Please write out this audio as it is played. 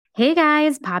Hey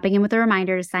guys, popping in with a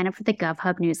reminder to sign up for the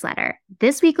GovHub newsletter.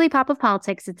 This weekly pop of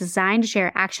politics is designed to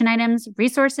share action items,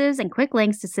 resources, and quick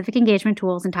links to civic engagement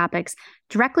tools and topics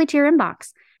directly to your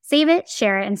inbox. Save it,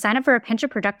 share it, and sign up for a pinch of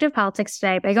productive politics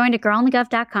today by going to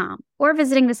girlonthegov.com or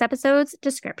visiting this episode's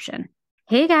description.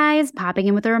 Hey guys, popping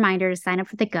in with a reminder to sign up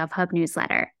for the GovHub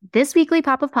newsletter. This weekly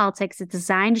pop of politics is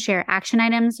designed to share action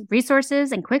items,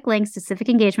 resources, and quick links to civic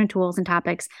engagement tools and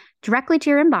topics directly to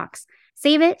your inbox.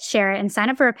 Save it, share it, and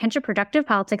sign up for a pinch of productive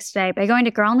politics today by going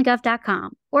to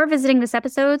girlonthegov.com or visiting this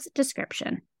episode's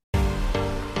description.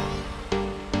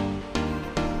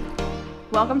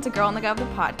 Welcome to Girl on the Gov, the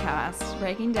podcast,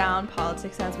 breaking down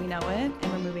politics as we know it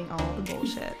and removing all the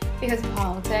bullshit. Because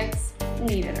politics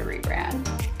needed a rebrand.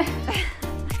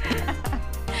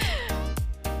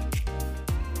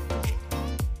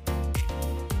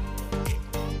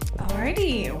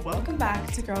 Alrighty, welcome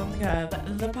back to Girl on the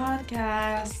Gov, the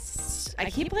podcast. I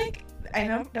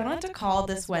don't know what to call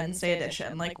this Wednesday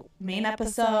edition, like main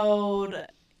episode.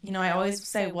 You know, I always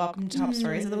say welcome to top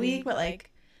stories of the week, but like,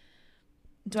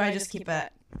 do I just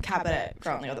cap it at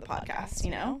Girl on the Gov, the podcast, you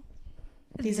know?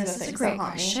 These are the things that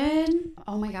haunt me. Question.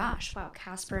 Oh my gosh, wow,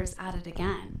 Casper is at it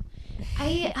again.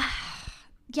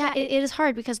 Yeah, it is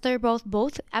hard because they're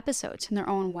both episodes in their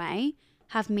own way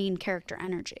have main character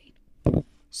energy.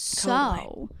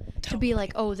 So to be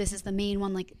like, oh, this is the main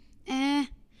one, like,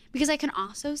 because I can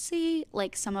also see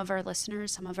like some of our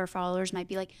listeners, some of our followers might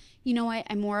be like, you know what,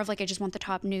 I'm more of like, I just want the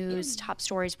top news, top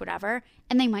stories, whatever.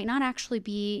 And they might not actually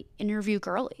be interview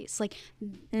girlies. Like,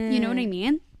 you know what I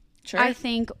mean? Sure. I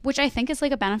think is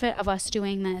like a benefit of us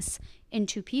doing this in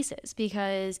two pieces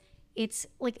because it's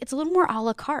a little more a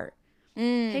la carte.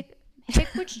 Pick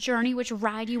which journey, which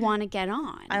ride you want to get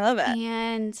on. I love it.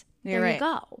 And You're there right. you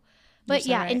go. But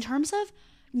yeah, in terms of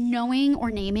knowing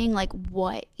or naming like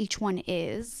what each one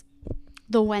is,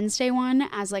 the Wednesday one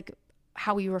as like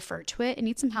how we refer to it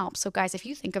needs some help. So guys, if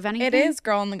you think of anything. It is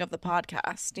Girl on the Gov, the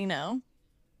podcast, you know?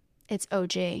 It's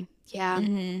OG. Yeah.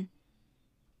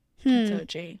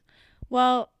 It's OG.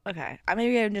 Well, okay.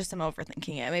 Maybe I'm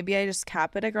overthinking it. Maybe I just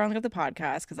cap it at Girl on the Gov, the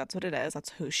podcast, because that's what it is. That's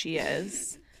who she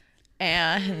is.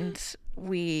 And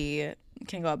we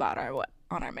can go about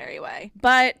on our merry way.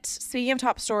 But speaking of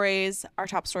top stories, our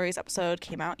top stories episode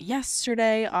came out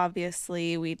yesterday.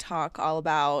 Obviously, we talk all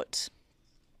about,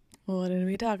 what did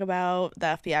we talk about?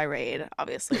 The FBI raid.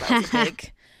 Obviously, that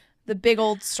was the big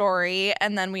old story.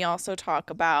 And then we also talk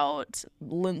about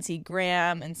Lindsey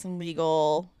Graham and some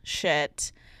legal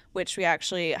shit, which we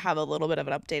actually have a little bit of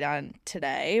an update on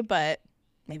today, but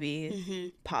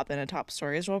maybe pop in a top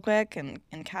stories real quick and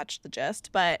catch the gist.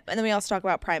 And then we also talk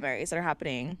about primaries that are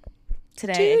happening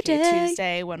today, aka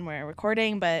Tuesday when we're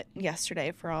recording, but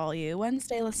yesterday for all you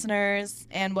Wednesday listeners,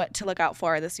 and what to look out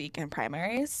for this week in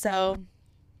primaries. So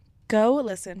go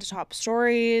listen to top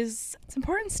stories. It's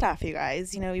important stuff, you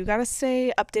guys. You know, you got to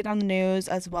stay updated on the news,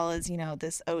 as well as, you know,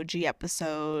 this OG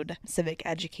episode civic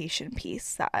education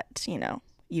piece that, you know,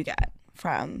 you get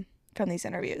from these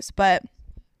interviews. But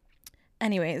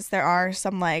anyways, there are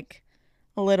some like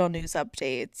little news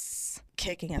updates.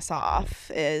 Kicking us off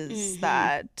is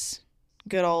that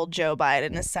good old Joe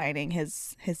Biden is signing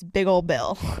his big old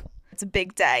bill. It's a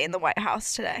big day in the White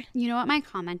House today. You know what my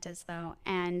comment is, though,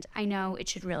 and I know it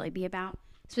should really be about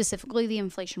specifically the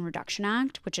Inflation Reduction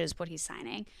Act, which is what he's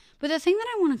signing. But the thing that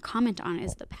I want to comment on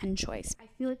is the pen choice. I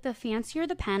feel like the fancier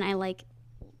the pen I like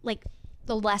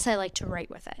the less I like to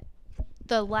write with it.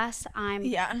 The less I'm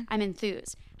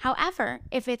enthused. However,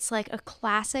 if it's like a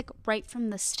classic right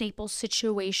from the Staples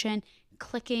situation,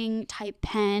 clicking type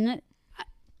pen,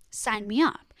 sign me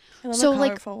up. I love a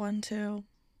colorful one too.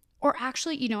 Or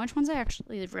actually, you know which ones I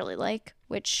actually really like,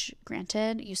 which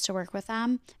granted, used to work with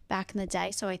them back in the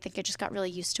day, so I think I just got really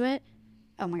used to it.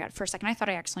 Oh my God, for a second I thought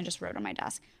I accidentally just wrote on my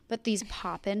desk. But these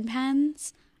pop-in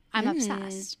pens, I'm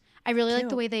obsessed. I really like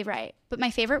the way they write. But my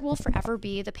favorite will forever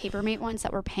be the Papermate ones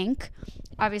that were pink,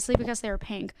 obviously because they were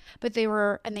pink. But they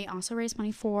also raised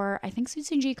money for, I think,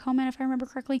 Susan G. Komen, if I remember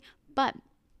correctly. But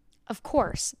of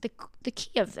course, the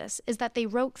key of this is that they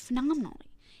wrote phenomenally.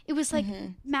 It was like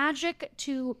magic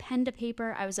to pen to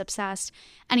paper. I was obsessed.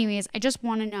 Anyways, I just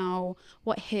want to know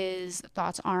what his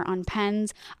thoughts are on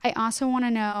pens. I also want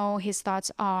to know his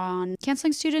thoughts on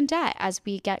canceling student debt as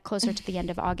we get closer to the end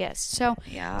of August. So,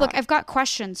 look, I've got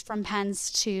questions from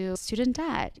pens to student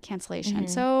debt cancellation.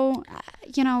 So,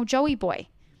 you know, Joey boy,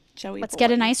 let's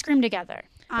get an ice cream together.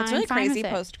 It's really crazy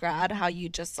post-grad how you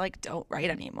just like don't write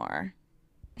anymore.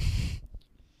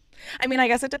 I mean, I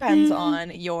guess it depends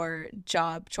on your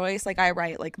job choice. Like, I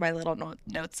write like my little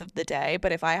notes of the day,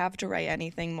 but if I have to write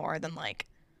anything more than like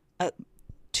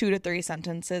 2 to 3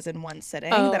 sentences in one sitting,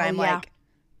 then I'm like,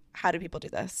 how do people do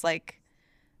this? Like,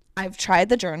 I've tried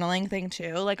the journaling thing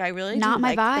too. Like, I really Not do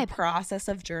my like the vibe. process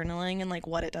of journaling and like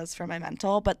what it does for my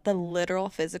mental, but the literal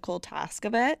physical task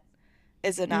of it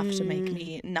is enough to make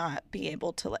me not be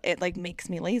able to. It like makes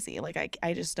me lazy. Like,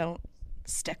 I just don't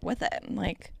stick with it. And,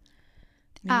 like,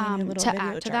 maybe I need a little To video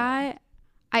add to journal. that,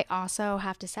 I also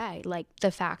have to say, like,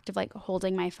 the fact of like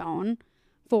holding my phone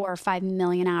for 5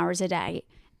 million hours a day,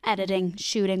 editing,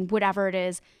 shooting, whatever it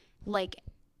is, like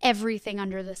everything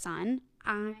under the sun,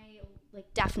 I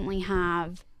like definitely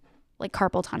have like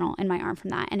carpal tunnel in my arm from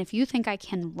that. And if you think I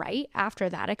can write after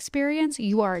that experience,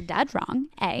 you are dead wrong,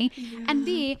 A. And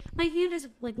B, my hand is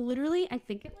like literally, I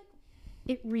think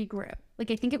it regrew. Like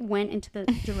I think it went into the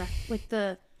direct like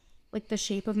the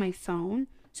shape of my phone.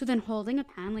 So then holding a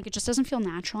pen, like it just doesn't feel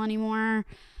natural anymore.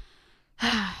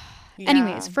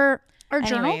 Anyways, for our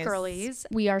journal Anyways. girlies,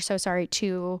 we are so sorry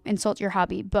to insult your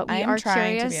hobby, but we I are am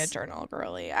trying curious. to be a journal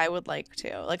girly. I would like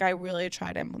to. Like, I really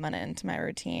try to implement it into my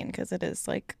routine because it is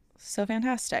like so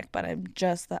fantastic. But I'm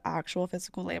just the actual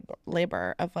physical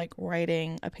labor of like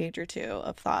writing a page or two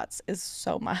of thoughts is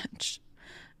so much.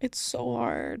 It's so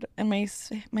hard, and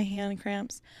my hand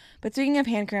cramps. But speaking of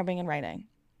hand cramping and writing,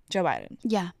 Joe Biden.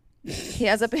 Yeah. He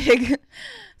has a big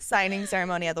signing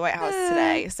ceremony at the White House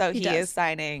today. So he does. is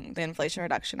signing the Inflation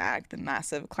Reduction Act, the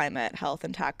massive climate, health,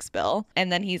 and tax bill.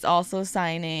 And then he's also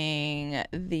signing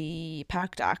the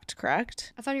PACT Act,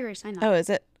 correct? I thought you already signed that. Oh, is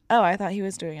it? Oh, I thought he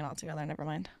was doing it all together. Never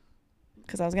mind.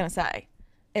 Because I was going to say,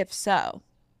 if so,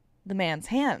 the man's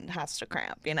hand has to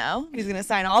cramp, you know? He's going to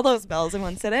sign all those bills in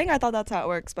one sitting. I thought that's how it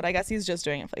works, but I guess he's just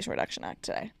doing Inflation Reduction Act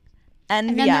today. And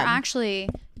then NVM. they're actually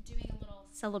doing a little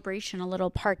celebration, a little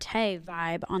party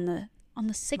vibe on the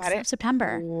 6th of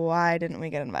September. Why didn't we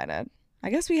get invited? I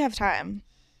guess we have time.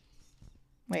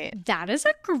 Wait, That is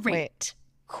a great Wait.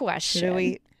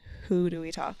 question. who do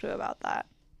we talk to about that?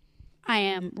 I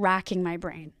am racking my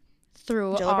brain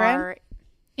through Gillibrand? our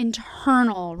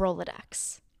internal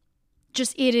Rolodex.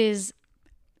 Just it's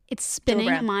spinning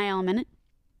a Gillibrand. mile a minute.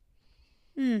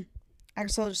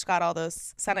 Axel just got all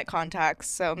those Senate contacts,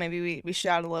 so maybe we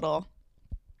shout a little,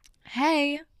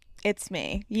 hey, it's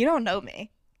me. You don't know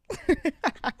me.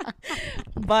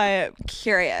 But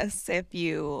curious if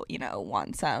you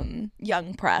want some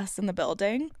young press in the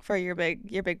building for your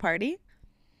big party.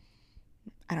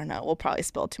 I don't know. We'll probably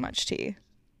spill too much tea.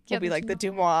 We'll be like the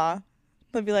Dumois.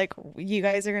 They'll be like, you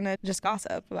guys are gonna just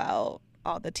gossip about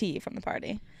all the tea from the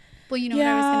party. Well, you know what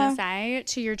I was going to say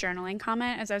to your journaling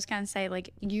comment is I was going to say, like,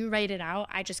 you write it out.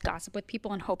 I just gossip with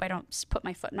people and hope I don't put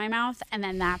my foot in my mouth. And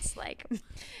then that's like,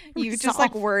 You just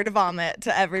like word vomit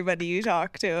to everybody you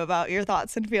talk to about your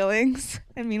thoughts and feelings.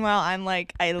 And meanwhile, I'm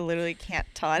like, I literally can't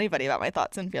tell anybody about my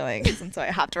thoughts and feelings. And so I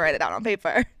have to write it down on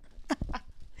paper.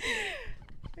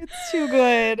 It's too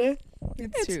good.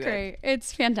 It's too great.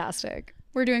 It's fantastic.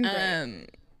 We're doing great.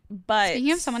 good. But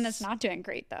Speaking of someone that's not doing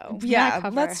great, though. we yeah, gotta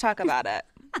cover let's talk about it.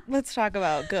 Let's talk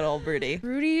about good old Rudy.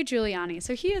 Rudy Giuliani.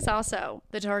 So he is also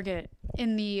the target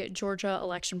in the Georgia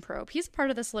election probe. He's part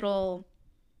of this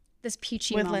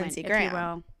peachy With moment, Lindsey if Graham. you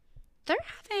will. They're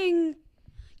having,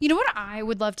 you know what I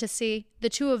would love to see? The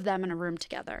two of them in a room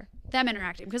together. Them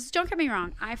interacting. Because don't get me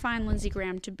wrong, I find Lindsey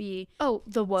Graham to be,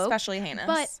 the woke. Especially heinous.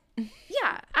 But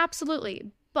yeah, absolutely.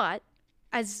 But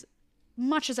as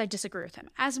much as I disagree with him,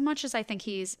 as much as I think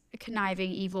he's a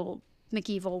conniving, evil,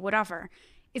 McEvil, whatever,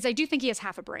 is I do think he has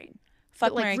half a brain. Fuck,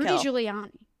 But like marry, Rudy kill.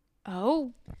 Giuliani.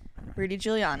 Oh, Rudy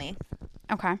Giuliani,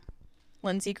 okay.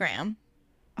 Lindsey Graham,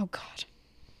 Oh God.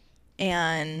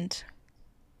 and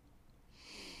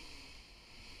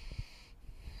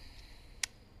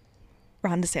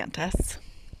Ron DeSantis.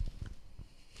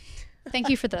 Thank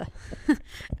you for the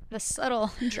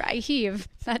subtle dry heave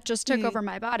that just took over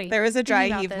my body. There was a thinking dry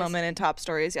about heave this. moment in Top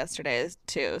Stories yesterday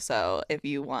too. So if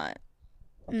you want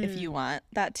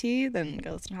that tea, then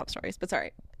go listen to Top Stories. But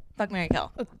sorry, fuck, marry,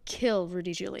 kill. Kill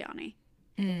Rudy Giuliani.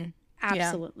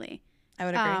 Absolutely. I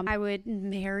would agree. I would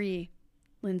marry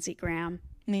Lindsey Graham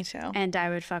Me too. and I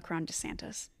would fuck Ron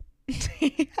DeSantis.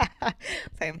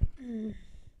 Same.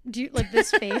 Do you like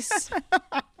this face?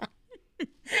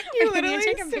 You I need to literally,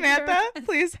 take a picture. Samantha,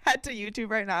 please head to YouTube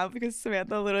right now because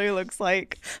Samantha literally looks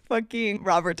like fucking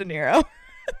Robert De Niro.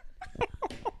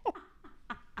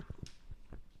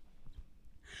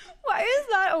 Why is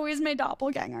that always my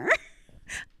doppelganger?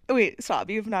 Wait, stop.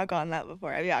 You've not gotten that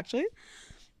before, have you actually?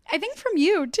 I think from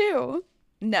you too.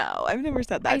 No, I've never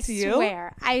said that to you.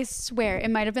 I swear. It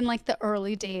might have been like the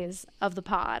early days of the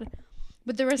pod.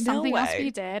 But there was something else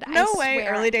we did. No I way.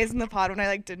 swear. Early days in the pod when I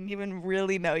like didn't even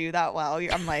really know you that well.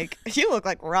 I'm like, you look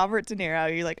like Robert De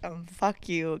Niro. You're like, fuck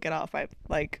you. Get out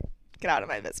of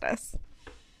my business.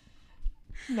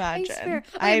 Imagine. swear.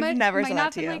 Okay, I've never might said not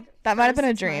that to been, you. like, That might have first been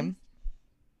a 6 dream. months.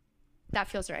 That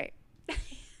feels right.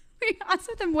 We asked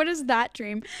them, what is that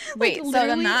dream? Wait, Like, so then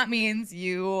literally- that means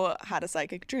you had a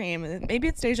psychic dream. Maybe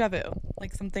it's deja vu,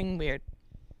 like something weird.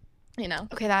 You know?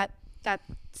 Okay, that's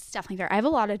definitely fair. I have a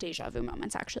lot of deja vu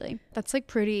moments, actually. That's like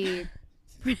pretty.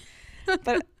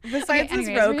 But besides Okay, this anyways,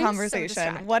 we're road getting so conversation,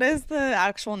 distracted. what is the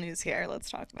actual news here? Let's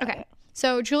talk about Okay. it.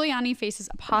 So Giuliani faces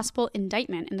a possible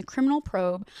indictment in the criminal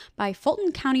probe by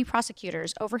Fulton County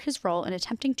prosecutors over his role in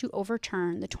attempting to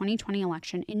overturn the 2020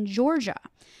 election in Georgia.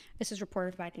 This is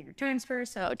reported by New York Times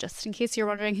first, so just in case you're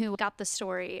wondering who got the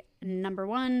story number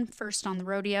one, first on the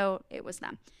rodeo, it was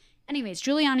them. Anyways,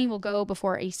 Giuliani will go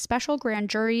before a special grand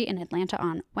jury in Atlanta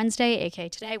on Wednesday, aka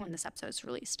today, when this episode is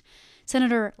released.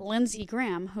 Senator Lindsey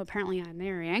Graham, who apparently I'm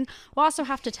marrying, will also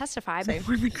have to testify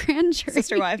before the grand jury.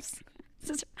 Sister wives.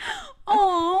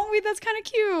 Oh, wait, that's kind of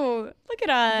cute. Look at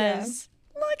us.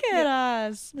 Look at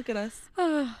us. Look at us.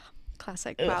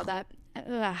 Classic. Wow, that.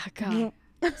 God.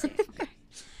 Okay.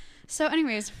 So,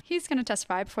 anyways, he's going to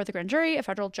testify before the grand jury, a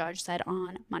federal judge said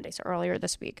on Monday, so earlier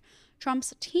this week.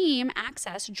 Trump's team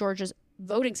accessed Georgia's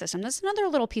voting system. This is another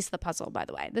little piece of the puzzle, by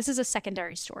the way. This is a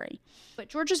secondary story. But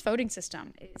Georgia's voting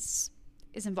system is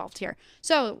involved here.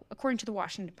 So, according to the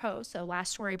Washington Post, so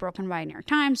last story broken by New York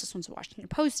Times, this one's a Washington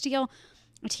Post deal,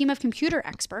 a team of computer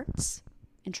experts,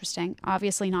 interesting,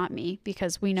 obviously not me,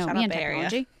 because we know Shout me out and Bay Area.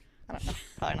 technology. I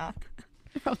don't know.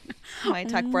 Probably not. My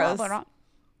tech bros.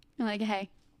 You're like, hey,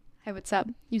 what's up?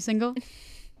 You single?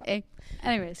 Hey.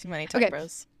 Anyways, Too many tech okay.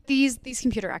 bros. These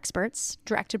computer experts,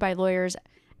 directed by lawyers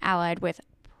allied with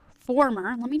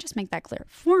former, let me just make that clear,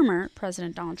 former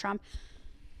President Donald Trump,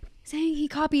 saying he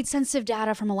copied sensitive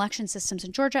data from election systems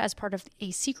in Georgia as part of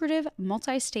a secretive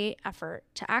multi-state effort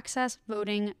to access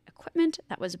voting equipment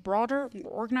that was broader,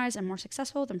 more organized, and more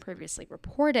successful than previously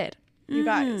reported. You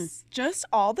guys, just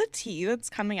all the tea that's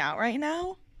coming out right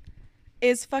now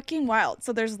is fucking wild.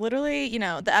 So there's literally, the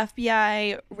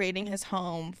FBI raiding his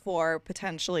home for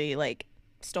potentially like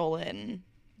stolen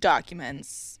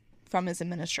documents from his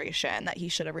administration that he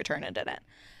should have returned and didn't.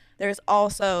 There's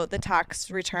also the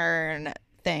tax return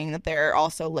thing that they're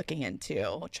also looking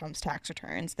into, Trump's tax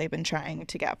returns they've been trying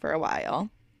to get for a while.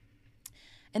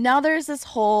 And now there's this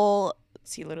whole,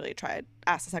 he literally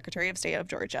asked the Secretary of State of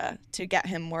Georgia to get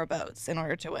him more votes in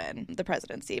order to win the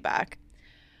presidency back.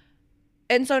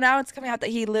 And so now it's coming out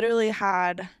that he literally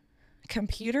had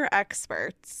computer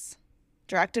experts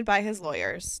directed by his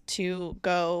lawyers to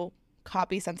go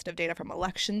copy sensitive data from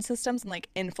election systems and like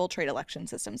infiltrate election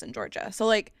systems in Georgia. So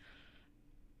like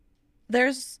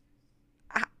there's,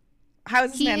 how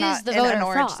is this man not in an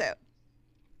orange suit?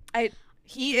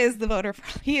 He is the voter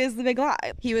fraud. He is the big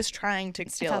lie. He was trying to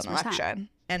steal an 1,000%. election.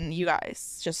 And you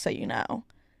guys, just so you know,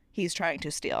 he's trying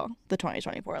to steal the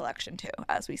 2024 election too,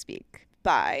 as we speak,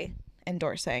 by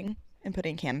endorsing and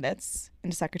putting candidates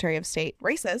into Secretary of State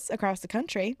races across the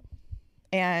country.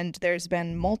 And there's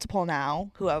been multiple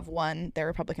now who have won their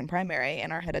Republican primary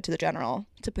and are headed to the general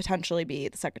to potentially be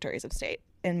the Secretaries of State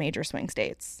in major swing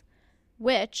states.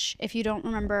 Which, if you don't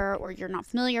remember or you're not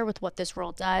familiar with what this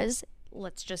role does,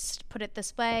 let's just put it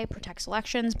this way, protects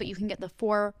elections, but you can get the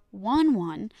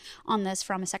 411 on this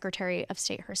from a Secretary of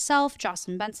State herself,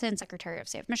 Jocelyn Benson, Secretary of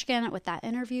State of Michigan, with that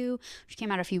interview, which came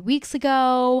out a few weeks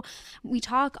ago. We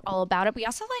talk all about it. We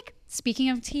also, speaking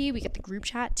of tea, we get the group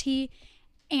chat tea.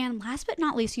 And last but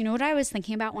not least, you know what I was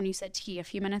thinking about when you said tea a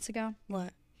few minutes ago?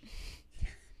 What?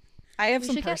 I have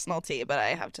some should get- personal tea, but I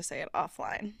have to say it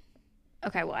offline.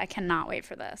 Okay, well, I cannot wait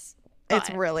for this. It's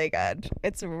But really good.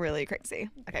 It's really crazy.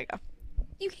 Okay, go.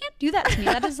 you can't do that to me.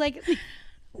 That is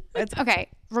It's okay.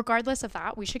 Regardless of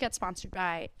that, we should get sponsored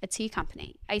by a tea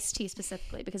company, iced tea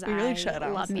specifically, because We really I should, love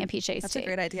honestly. me a peach iced That's tea. a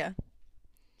great idea.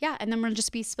 Yeah, and then we'll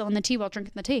just be spilling the tea while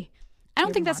drinking the tea. I don't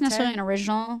You think have that's a necessarily latte? an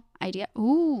original idea.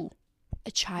 Ooh,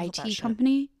 a chai love that tea shit.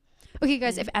 company. Okay,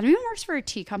 guys, if anyone works for a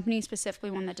tea company,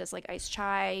 specifically one that does iced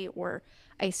chai or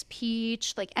iced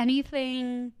peach,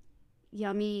 anything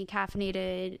yummy,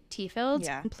 caffeinated, tea filled,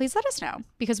 Yeah. please let us know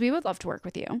because we would love to work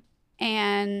with you.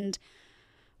 And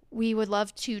we would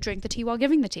love to drink the tea while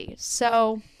giving the tea.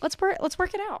 So let's work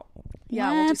it out.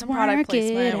 Yeah, we'll do Let's some product work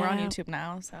placement. it We're on out. YouTube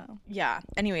now, so yeah.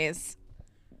 Anyways,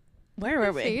 where were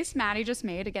The we? face Maddie just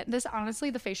made, again, honestly,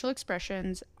 the facial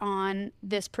expressions on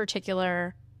this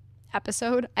particular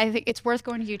episode, I think it's worth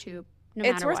going to YouTube. No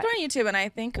It's matter worth what. going to YouTube, and I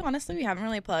think honestly we haven't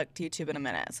really plugged YouTube in a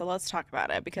minute. So let's talk about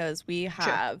it because we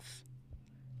have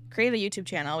created a YouTube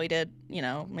channel. We did,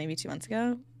 maybe 2 months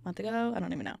ago, month ago. I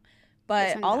don't even know.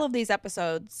 But all of these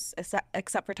episodes,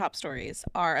 except for Top Stories,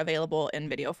 are available in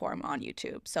video form on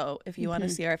YouTube. So if you want to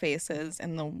see our faces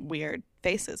and the weird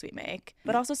faces we make,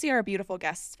 but also see our beautiful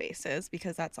guests' faces,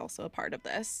 because that's also a part of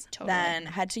this, then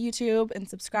head to YouTube and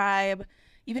subscribe.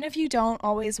 Even if you don't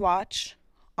always watch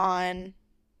on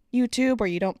YouTube or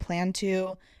you don't plan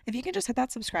to, if you can just hit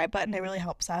that subscribe button, it really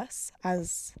helps us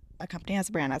as a company, as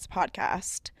a brand, as a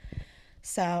podcast.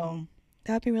 So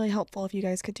that would be really helpful if you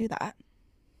guys could do that.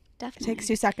 Definitely. It takes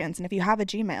 2 seconds. And if you have a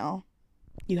Gmail,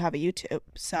 you have a YouTube.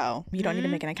 So you don't need to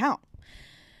make an account.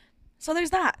 So there's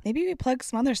that. Maybe we plug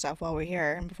some other stuff while we're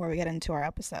here and before we get into our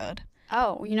episode.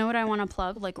 Oh, you know what I want to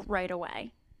plug like right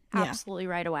away? Absolutely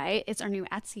right away. It's our new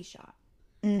Etsy shop.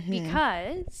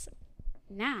 Because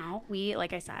now we,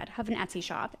 like I said, have an Etsy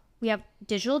shop. We have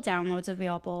digital downloads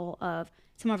available of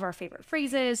some of our favorite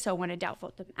phrases. So when in doubt,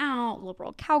 vote them out,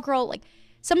 liberal cowgirl, like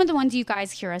some of the ones you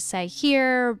guys hear us say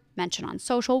here, mention on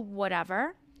social,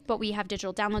 whatever. But we have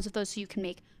digital downloads of those so you can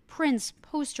make prints,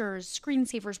 posters,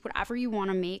 screensavers, whatever you want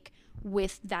to make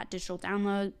with that digital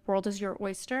download. World is your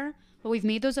oyster. But we've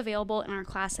made those available in our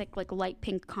classic like light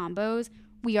pink combos.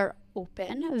 We are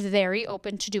open, very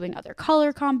open to doing other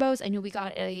color combos. I know we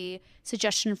got a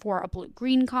suggestion for a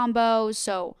blue-green combo.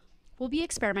 So we'll be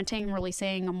experimenting and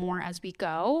releasing more as we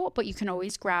go, but you can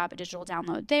always grab a digital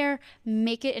download there,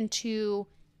 make it into,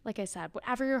 like I said,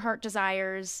 whatever your heart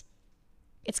desires.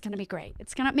 It's going to be great.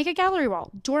 It's going to make a gallery wall,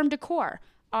 dorm decor,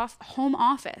 home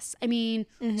office. I mean,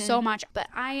 so much. But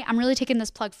I'm really taking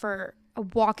this plug for a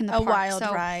walk in the park. Wild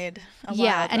ride.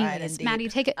 Anyways, Maddie,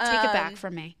 take it back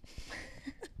from me.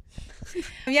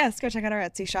 Yes, go check out our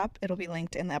Etsy shop. It'll be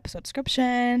linked in the episode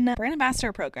description. Brand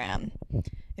Ambassador Program.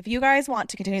 If you guys want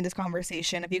to continue this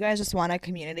conversation, if you guys just want a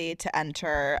community to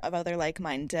enter of other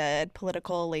like-minded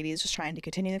political ladies just trying to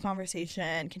continue the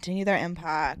conversation, continue their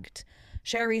impact,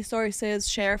 share resources,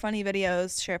 share funny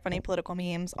videos, share funny political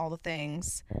memes, all the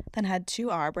things, then head to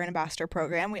our Brand Ambassador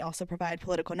Program. We also provide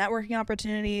political networking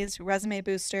opportunities, resume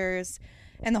boosters,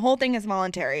 and the whole thing is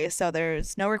voluntary, so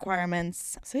there's no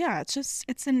requirements. So yeah,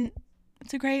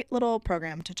 it's a great little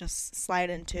program to just slide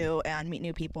into and meet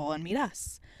new people and meet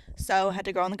us. So head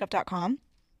to growinthegup.com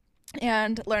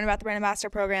and learn about the Brand Ambassador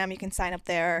Program. You can sign up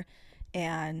there,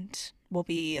 and we'll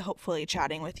be hopefully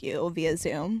chatting with you via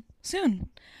Zoom soon.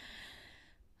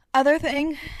 Other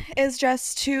thing is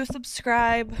just to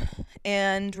subscribe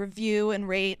and review and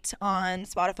rate on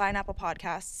Spotify and Apple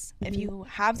Podcasts. If you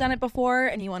have done it before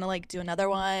and you want to like do another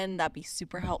one, that'd be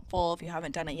super helpful. If you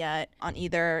haven't done it yet on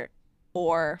either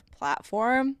or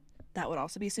platform, that would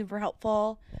also be super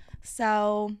helpful.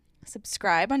 So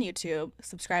subscribe on YouTube,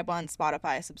 subscribe on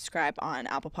Spotify, subscribe on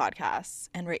Apple Podcasts,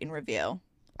 and rate and review.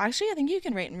 Actually, I think you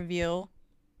can rate and review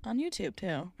on YouTube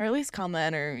too, or at least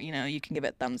comment, or you can give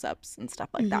it thumbs ups and stuff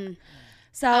like that.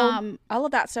 So all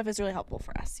of that stuff is really helpful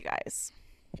for us, you guys.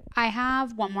 I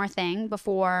have one more thing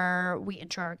before we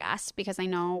intro our guest, because I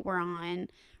know we're on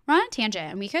a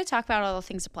tangent and we could talk about all the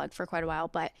things to plug for quite a while,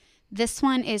 but this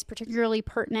one is particularly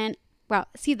pertinent. Well,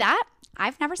 see that?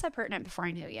 I've never said pertinent before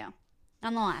I knew you.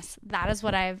 Nonetheless, that is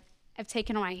what I've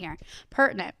taken away here.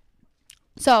 Pertinent.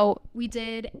 So we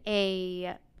did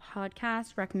a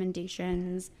podcast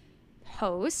recommendations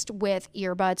post with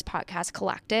Earbuds Podcast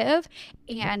Collective,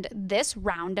 and this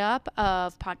roundup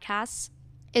of podcasts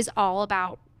is all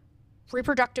about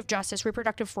reproductive justice,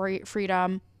 reproductive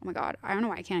freedom. Oh my God, I don't know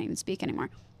why I can't even speak anymore.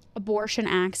 Abortion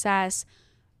access,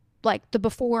 like the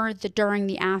before, the during,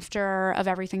 the after of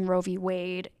everything Roe v.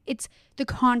 Wade. It's the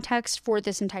context for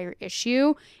this entire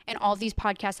issue, and all these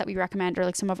podcasts that we recommend are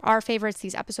like some of our favorites.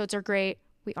 These episodes are great.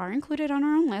 We are included on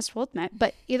our own list, we'll admit,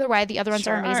 but either way, the other ones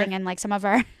are amazing and like some of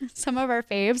our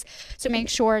faves. So make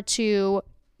sure to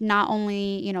not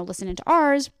only, listen into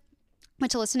ours,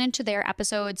 but to listen into their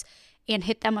episodes and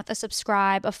hit them with a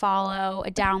subscribe, a follow,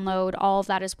 a download, all of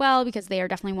that as well, because they are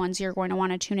definitely ones you're going to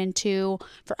want to tune into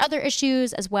for other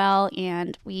issues as well.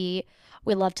 And we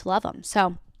love to love them.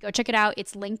 So go check it out.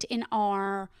 It's linked in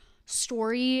our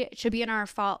story. It should be in our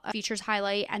features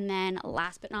highlight. And then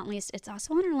last but not least, it's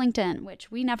also on our LinkedIn,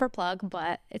 which we never plug,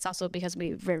 but it's also because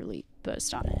we rarely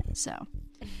post on it. So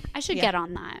I should get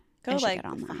on that.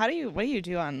 What do you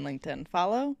do on LinkedIn?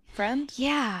 Follow? Friend?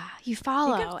 Yeah, you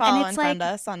follow. You can follow and friend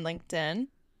us on LinkedIn.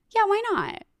 Yeah, why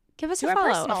not? Give us a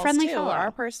follow, a friendly follow.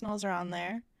 Our personals are on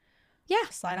there. Yeah.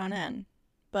 Slide on in.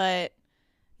 But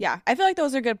yeah, I feel like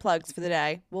those are good plugs for the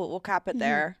day. We'll cap it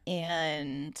there,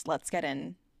 and let's get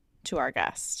into our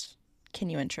guest. Can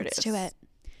you introduce? Let's do it.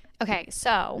 Okay,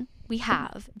 so we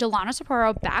have Delano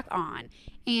Sapporo back on,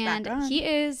 and he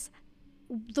is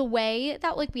the way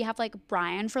that like we have like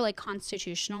Brian for like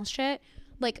constitutional shit.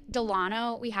 like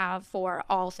Delano we have for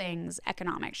all things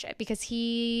economic shit because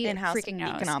he In-house freaking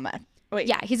knows. economic. Wait,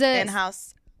 Yeah, he's a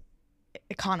in-house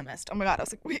economist. Oh my God, I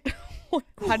was like, wait,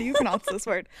 how do you pronounce this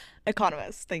word?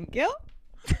 Economist. Thank you.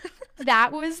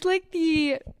 that was like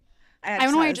the I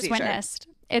don't know what I just T-shirt. witnessed.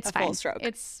 It's A fine. full stroke.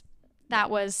 That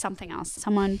was something else.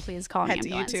 Someone please call an Head to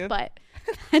ambulance. YouTube. But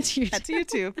head to YouTube. Head to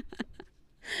YouTube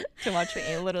to watch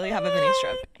me literally have a mini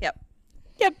stroke. Yep.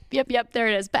 Yep. There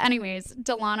it is. But anyways,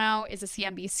 Delano is a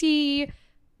CNBC.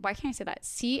 Why can't I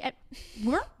say that?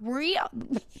 We're real.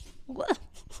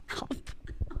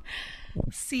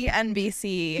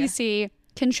 CNBC. CNBC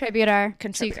contributor. So you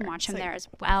Contributor. can watch him It's there as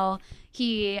well.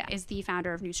 He is the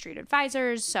founder of New Street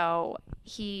Advisors. So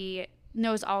he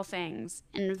knows all things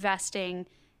investing,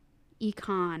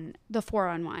 econ, the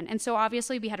 411. And so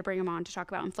obviously we had to bring him on to talk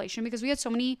about inflation because we had so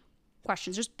many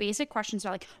questions, just basic questions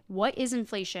about like, what is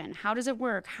inflation? How does it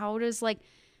work? How does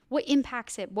what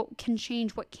impacts it? What can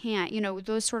change? What can't?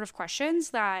 Those sort of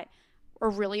questions that are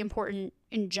really important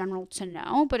in general to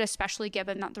know, but especially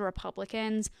given that the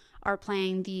Republicans are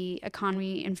playing the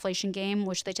economy inflation game,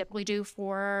 which they typically do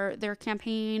for their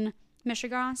campaign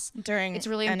mishegas. During It's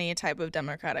really any type of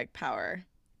democratic power.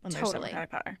 When there's Totally. democratic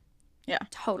power. Yeah.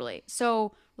 Totally.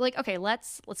 So we're like, okay,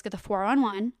 let's get the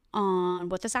 4-on-1 on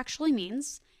what this actually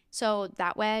means. So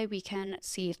that way we can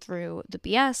see through the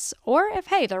BS, or if,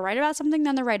 hey, they're right about something,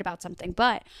 then they're right about something.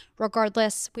 But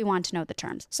regardless, we want to know the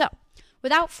terms. So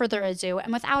without further ado,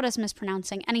 and without us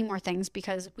mispronouncing any more things,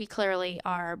 because we clearly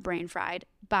are brain fried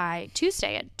by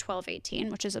Tuesday at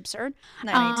 12:18, which is absurd.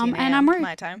 9:18 And I'm worried.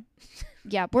 my time.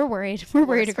 Yeah, we're worried. We're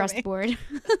worried Works for across me. the board.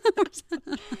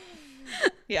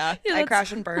 Yeah. I that's-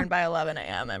 crash and burn by 11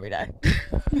 a.m. every day.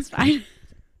 It's fine.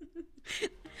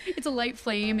 It's a light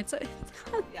flame.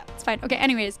 Yeah. It's fine. Okay,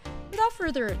 anyways, without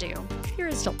further ado, here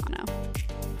is Delano.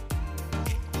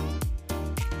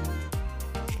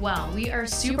 Well, we are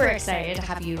super excited to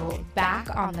have you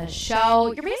back on the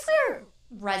show. You're basically our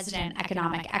resident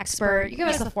economic expert. You give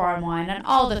us the 4-on-1 and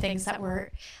all the things that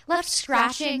were left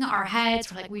scratching our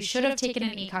heads. We're like, we should have taken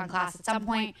an econ class at some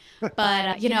point,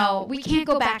 but we can't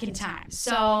go back in time.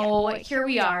 So here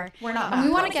we are. We're not And we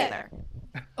math want to pros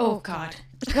get Oh God,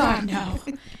 no.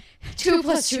 2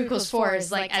 + 2 = 4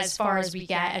 is like as far as we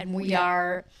get, and we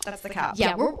are. That's the cap.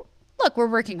 Yeah, we're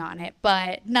working on it,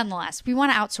 but nonetheless, we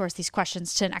want to outsource these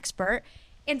questions to an expert,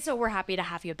 and so we're happy to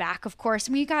have you back, of course.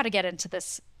 And we got to get into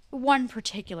this one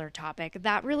particular topic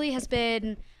that really has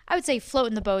been, I would say,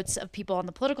 floating the boats of people on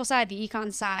the political side, the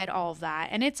econ side, all of that,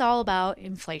 and it's all about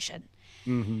inflation.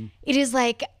 Mm-hmm. It is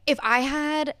like if I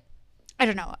had, I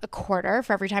don't know, a quarter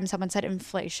for every time someone said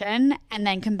inflation and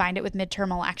then combined it with midterm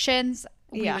elections,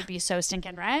 we Yeah. would be so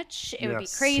stinking rich. It would be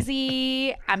Yes.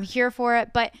 crazy. I'm here for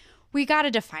it, but we got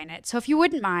to define it. So if you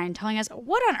wouldn't mind telling us,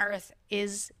 what on earth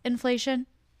is inflation?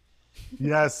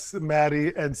 Yes,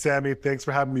 Maddie and Sammy, thanks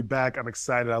for having me back. I'm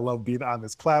excited. I love being on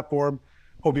this platform.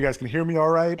 Hope you guys can hear me all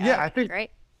right. Yeah, I think,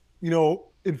 Great.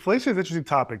 inflation is an interesting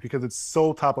topic because it's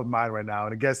so top of mind right now.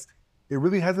 And I guess it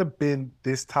really hasn't been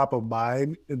this top of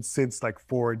mind since like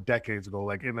 4 decades ago,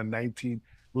 like in the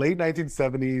late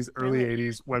 1970s, early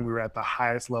 80s, when we were at the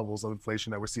highest levels of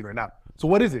inflation that we're seeing right now. So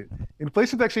what is it?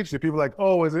 Inflation is actually interesting. People are like,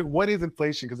 oh, what is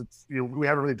inflation? Because it's, we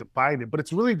haven't really defined it, but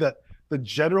it's really the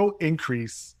general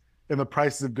increase in the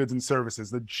prices of goods and services,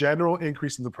 the general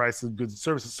increase in the prices of goods and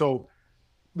services. So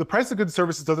the price of goods and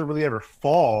services doesn't really ever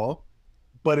fall,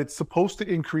 but it's supposed to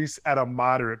increase at a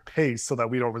moderate pace so that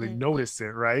we don't really notice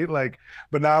it, right?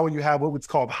 But now when you have what's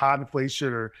called hot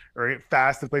inflation or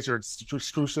fast inflation or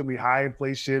extremely high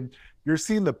inflation, you're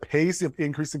seeing the pace of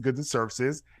increase in goods and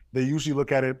services. They usually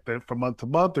look at it from month to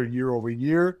month or year over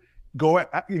year,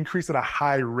 increase at a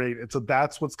high rate. And so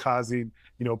that's what's causing,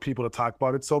 people to talk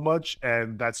about it so much.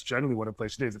 And that's generally what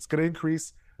inflation is. It's going to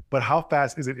increase, but how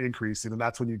fast is it increasing? And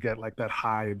that's when you get like that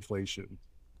high inflation.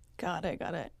 Got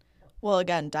it. Well,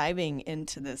 again, diving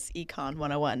into this Econ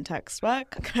 101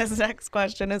 textbook, because the next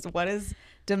question is, what is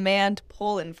demand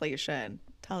pull inflation?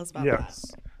 Tell us about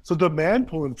Yes. So demand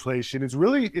pull inflation is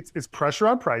really, it's pressure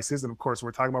on prices. And of course,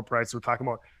 we're talking about prices. We're talking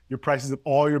about your prices of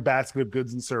all your basket of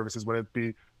goods and services, whether it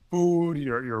be food,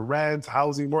 your rent,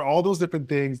 housing, all those different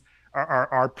things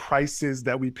are prices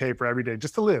that we pay for every day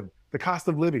just to live, the cost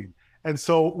of living. And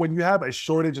so when you have a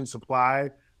shortage in supply,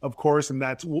 of course, and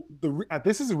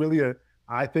this is really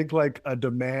I think like a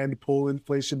demand pull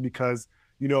inflation because,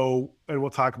 and we'll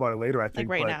talk about it later, I think.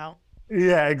 Like now.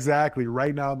 Yeah, exactly.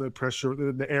 Right now, the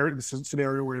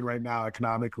scenario we're in right now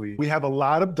economically, we have a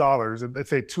lot of dollars, and let's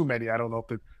say too many. I don't know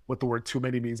what the word too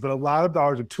many means, but a lot of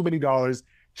dollars or too many dollars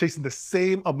chasing the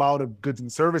same amount of goods and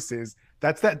services.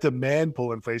 That's that demand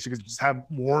pull inflation because you just have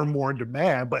more and more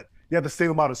demand, but you have the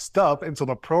same amount of stuff. And so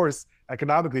of course,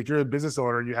 economically, if you're a business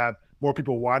owner and you have more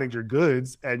people wanting your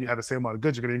goods and you have the same amount of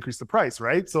goods, you're going to increase the price,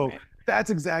 right? So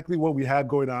that's exactly what we have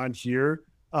going on here.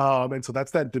 And so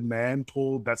that's that demand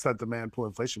pull. That's that demand pull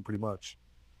inflation pretty much.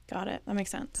 Got it. That makes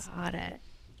sense. Got it.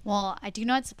 Well, I do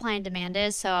know what supply and demand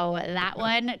is, so that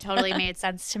one totally made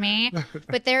sense to me.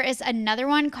 But there is another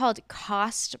one called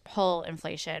cost pull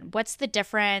inflation. What's the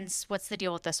difference? What's the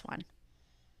deal with this one?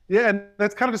 Yeah, and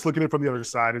that's kind of just looking at it from the other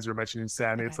side, as you're mentioning,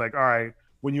 Sammy. It's like, all right,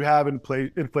 when you have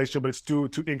inflation, but it's due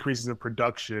to increases in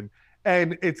production.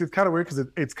 And it's kind of weird because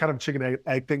it's kind of a chicken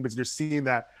egg thing, but you're seeing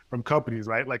that from companies,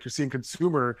 right? Like you're seeing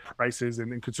consumer prices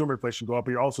and consumer inflation go up,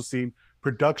 but you're also seeing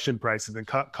production prices, and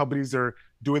companies are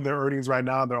doing their earnings right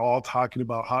now, and they're all talking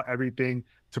about how everything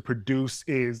to produce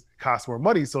costs more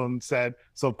money. So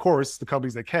of course, the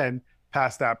companies that can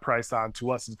pass that price on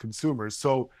to us as consumers.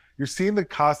 So you're seeing the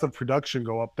cost of production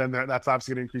go up, then that's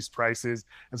obviously going to increase prices.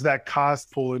 And so that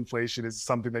cost pull inflation is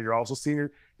something that you're also seeing.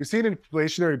 You're seeing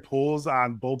inflationary pulls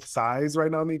on both sides right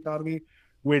now in the economy,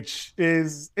 which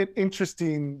is an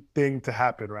interesting thing to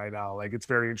happen right now. Like it's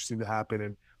very interesting to happen.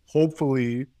 And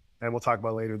hopefully, and we'll talk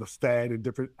about later, the Fed and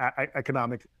different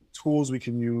economic tools we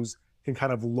can use can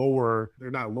kind of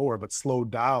slow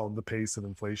down the pace of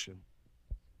inflation.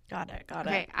 Got it.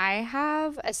 Okay, I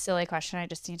have a silly question. I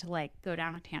just need to go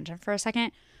down a tangent for a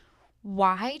second.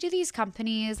 Why do these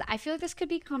companies, I feel like this could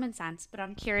be common sense, but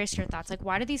I'm curious your thoughts.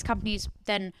 Why do these companies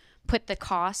then put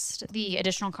the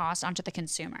additional cost onto the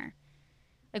consumer?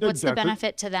 What's the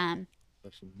benefit to them?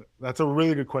 That's a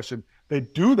really good question. They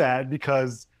do that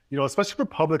because, especially for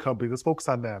public companies, let's focus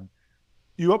on them.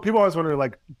 People always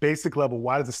wonder, basic level,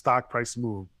 why does the stock price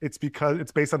move? It's because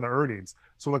it's based on the earnings.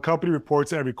 So when a company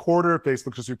reports every quarter,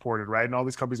 Facebook just reported, right? And all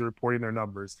these companies are reporting their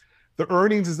numbers. The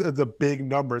earnings is a big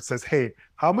number. It says, hey,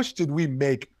 how much did we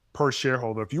make per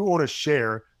shareholder? If you own a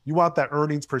share, you want that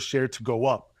earnings per share to go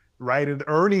up, right? And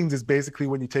earnings is basically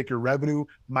when you take your revenue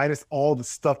minus all the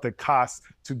stuff that costs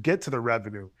to get to the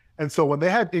revenue. And so when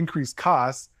they have increased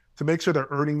costs, to make sure their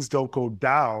earnings don't go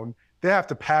down, they have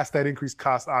to pass that increased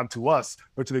cost on to us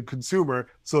or to the consumer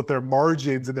so that their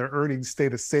margins and their earnings stay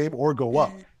the same or go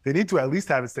up. They need to at least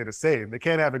have it stay the same. They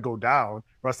can't have it go down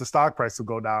or else the stock price will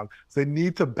go down. So they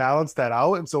need to balance that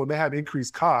out. And so when they have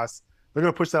increased costs, they're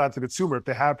going to push that onto the consumer. If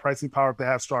they have pricing power, if they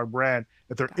have strong brand,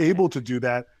 if they're able to do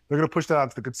that, they're going to push that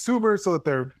onto the consumer so that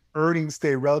their earnings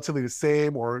stay relatively the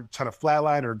same or try to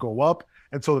flatline or go up,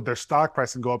 and so that their stock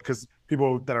price can go up because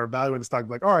people that are valuing the stock are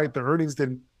like, all right, the earnings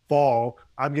didn't fall.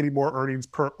 I'm getting more earnings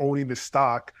per owning the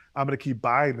stock. I'm going to keep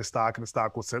buying the stock and the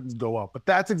stock will go up. But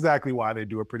that's exactly why they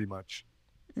do it pretty much.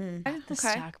 The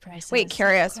stock price. Wait,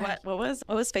 curious. What was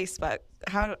Facebook?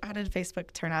 How did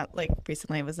Facebook turn out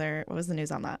recently? What was the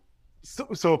news on that?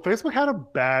 So Facebook had a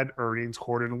bad earnings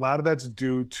quarter, and a lot of that's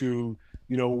due to,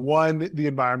 one, the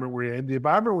environment we're in. The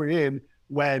environment we're in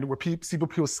where people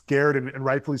feel scared and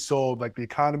rightfully so, like the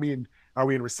economy, and are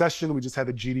we in recession? We just had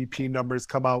the GDP numbers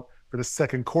come out for the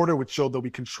second quarter, which showed that we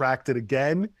contracted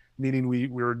again, meaning we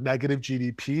were negative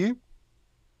GDP.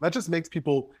 That just makes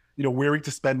people, wary to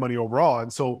spend money overall.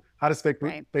 And so how does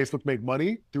Facebook make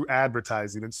money? Through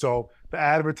advertising. And so the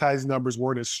advertising numbers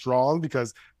weren't as strong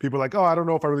because people are like, oh, I don't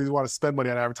know if I really want to spend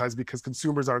money on advertising because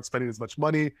consumers aren't spending as much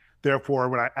money. Therefore,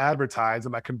 when I advertise,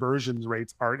 and my conversion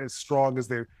rates aren't as strong as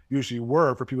they usually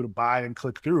were for people to buy and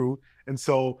click through. And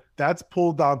so that's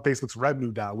pulled down Facebook's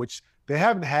revenue down, which they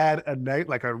haven't had a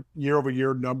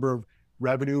year-over-year number of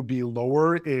revenue be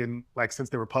lower since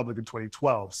they were public in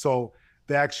 2012. So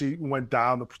they actually went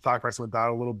down. The stock price went down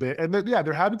a little bit. And then,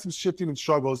 they're having some shifting and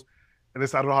struggles. And I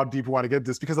don't know how deep you want to get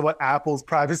this because of what Apple's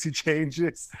privacy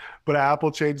changes. But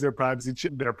Apple changed their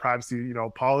privacy,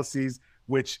 policies,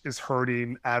 which is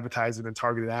hurting advertising and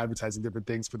targeted advertising, different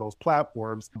things for those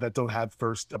platforms that don't have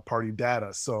first-party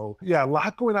data. So, a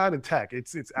lot going on in tech.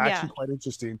 It's actually quite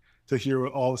interesting to hear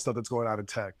all the stuff that's going on in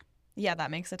tech. Yeah,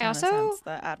 that makes a ton of sense,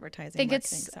 the advertising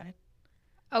marketing side.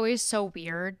 Always so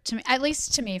weird to me, at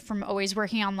least to me, from always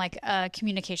working on a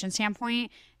communication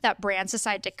standpoint, that brands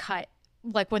decide to cut,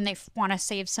 when they want to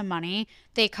save some money,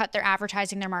 they cut their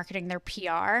advertising, their marketing, their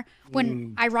PR,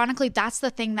 when ironically that's the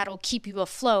thing that'll keep you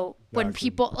afloat.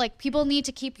 Exactly. When people need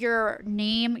to keep your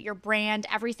name, your brand,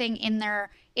 everything in their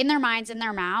minds, in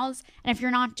their mouths, and if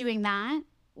you're not doing that,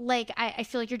 I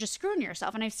feel like you're just screwing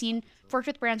yourself. And I've worked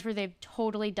with brands where they've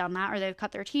totally done that, or they've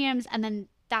cut their teams, and then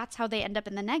that's how they end up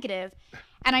in the negative.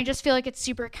 And I just feel like it's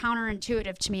super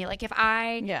counterintuitive to me. If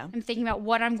I am thinking about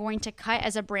what I'm going to cut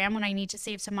as a brand when I need to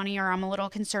save some money, or I'm a little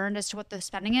concerned as to what the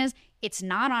spending is, it's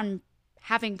not on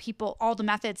having all the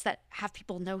methods that have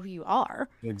people know who you are.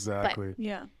 Exactly.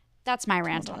 But, That's my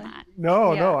rant on that.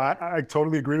 No, I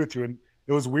totally agree with you. And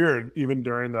it was weird, even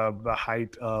during the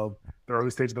height of the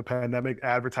early stage of the pandemic,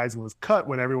 advertising was cut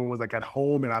when everyone was like at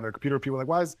home and on their computer. People were like,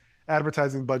 why is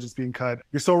advertising budgets being cut?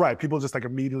 You're so right. People just like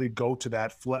immediately go to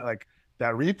that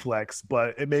that reflex,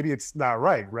 but maybe it's not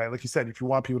right? Like you said, if you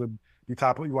want people to be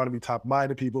you want to be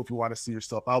top-minded people, if you want to see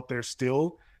yourself out there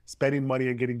still, spending money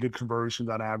and getting good conversions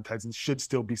on advertising should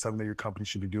still be something that your company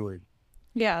should be doing.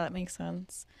 Yeah, that makes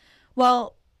sense.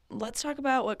 Well, let's talk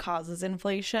about what causes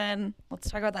inflation. Let's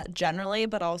talk about that generally,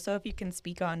 but also if you can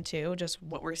speak on too, just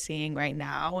what we're seeing right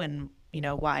now and,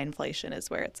 why inflation is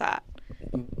where it's at.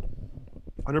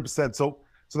 100%. So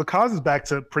the cause is back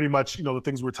to pretty much, the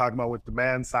things we're talking about with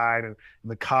demand side and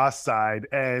the cost side.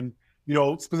 And,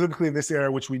 specifically in this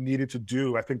era, which we needed to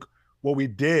do, I think what we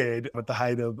did at the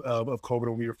height of COVID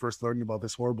when we were first learning about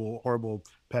this horrible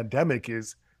pandemic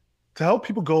is to help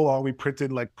people go along. We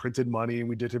printed money and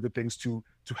we did different things to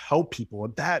help people.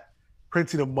 And that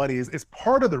printing of money is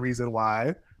part of the reason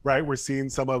why, right, we're seeing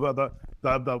some of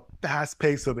the fast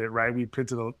pace of it, right? We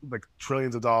printed like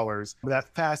trillions of dollars.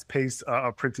 That fast pace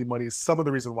of printing money is some of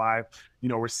the reason why,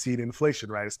 we're seeing inflation,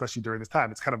 right? Especially during this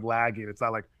time. It's kind of lagging. It's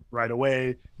not like right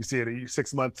away. You see it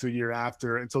 6 months to a year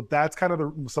after. And so that's kind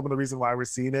of some of the reason why we're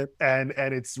seeing it. And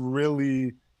it's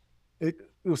really, it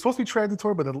was supposed to be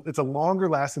transitory, but it's a longer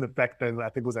lasting effect than I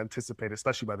think was anticipated,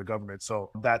 especially by the government.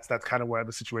 So that's kind of where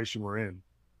the situation we're in.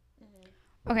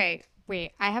 Okay,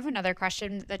 wait, I have another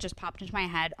question that just popped into my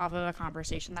head off of a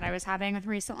conversation that I was having with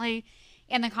recently.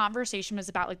 And the conversation was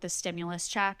about like the stimulus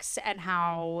checks and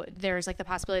how there's like the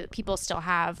possibility that people still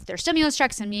have their stimulus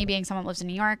checks, and me being someone that lives in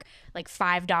New York, like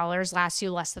 $5 lasts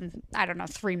you less than,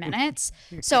 3 minutes.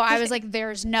 So I was like,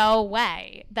 there's no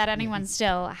way that anyone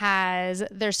still has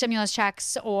their stimulus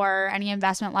checks or any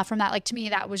investment left from that. Like, to me,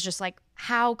 that was just like,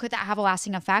 how could that have a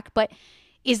lasting effect? But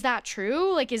is that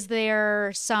true? Like, is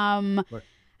there some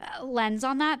lens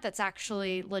on that that's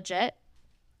actually legit?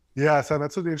 Yeah, so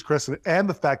that's an interesting question. And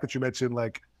the fact that you mentioned,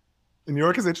 like, New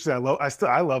York is interesting. I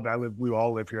love it. We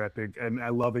all live here, I think, and I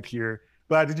love it here.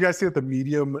 But did you guys see that the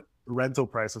medium rental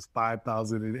price was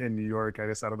 $5,000 in New York? I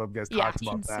don't know if you guys talked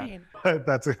about insane. that.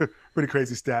 That's a pretty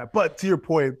crazy stat. But to your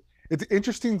point, it's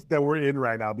interesting that we're in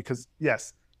right now because,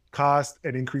 yes, cost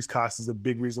and increased cost is a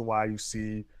big reason why you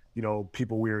see,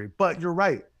 people weary. But you're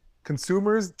right.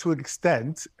 Consumers, to an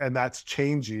extent, and that's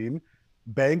changing.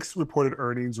 Banks reported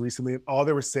earnings recently, and all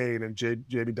they were saying, and Jamie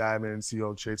Dimon and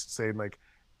CEO Chase saying, like,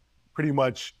 pretty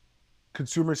much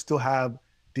consumers still have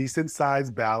decent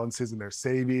sized balances in their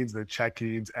savings, their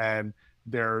checkings, and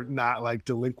they're not like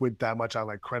delinquent that much on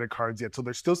like credit cards yet. So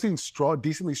they're still seeing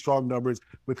decently strong numbers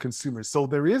with consumers. So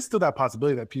there is still that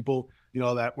possibility that people,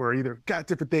 that were either got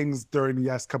different things during the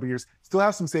last couple of years, still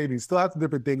have some savings, still have some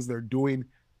different things they're doing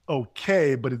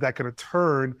okay, but is that going to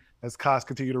turn as costs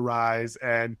continue to rise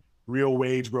and real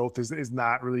wage growth is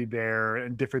not really there,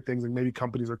 and different things, like maybe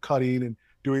companies are cutting and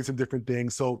doing some different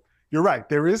things. So you're right.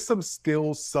 There is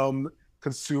still some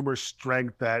consumer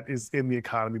strength that is in the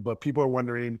economy, but people are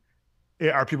wondering,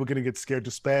 are people going to get scared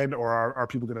to spend, or are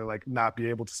people going to like not be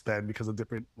able to spend because of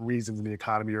different reasons in the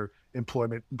economy or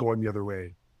employment going the other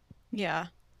way? Yeah.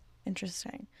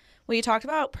 Interesting. Well, you talked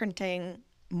about printing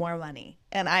more money.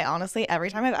 And I honestly, every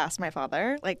time I've asked my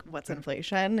father, like, what's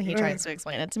inflation? He tries to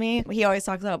explain it to me. He always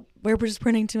talks about, we're just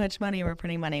printing too much money. We're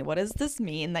printing money. What does this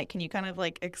mean? Like, can you kind of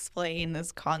like explain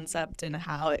this concept and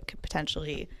how it could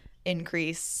potentially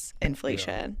increase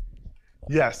inflation?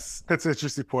 Yes, that's an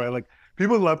interesting point. Like,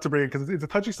 people love to bring it because it's a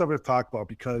touchy subject to talk about,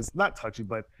 because not touchy,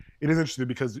 but it is interesting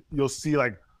because you'll see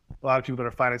like a lot of people that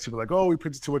are finance people like, oh, we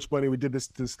printed too much money. We did this,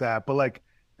 that. But like,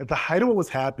 at the height of what was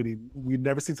happening, we'd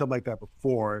never seen something like that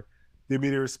before. The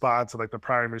immediate response of like the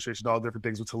prior administration, all different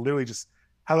things, was to literally just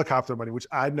helicopter money, which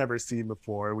I'd never seen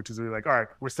before, which is really like, all right,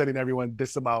 we're sending everyone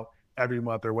this amount every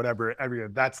month or whatever.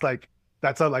 That's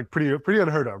pretty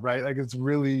unheard of, right? Like, it's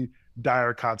really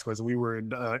dire consequences. We were in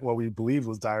what we believed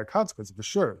was dire consequences for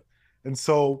sure. And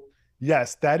so,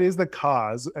 yes, that is the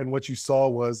cause. And what you saw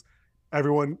was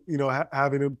everyone,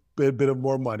 having a bit of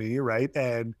more money, right?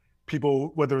 And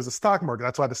people, whether it was a stock market,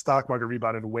 that's why the stock market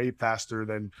rebounded way faster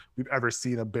than we've ever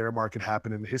seen a bear market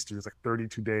happen in history. It's like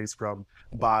 32 days from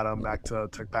bottom back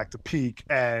to peak,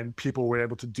 and people were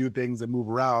able to do things and move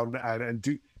around and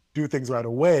do things right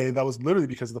away. That was literally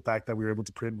because of the fact that we were able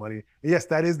to print money. And yes,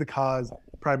 that is the cause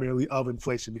primarily of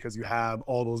inflation, because you have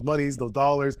all those monies, those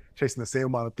dollars chasing the same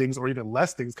amount of things or even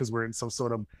less things because we're in some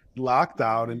sort of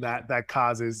lockdown, and that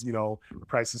causes,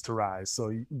 prices to rise.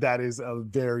 So that is a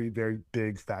very, very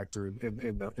big factor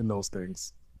in those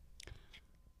things.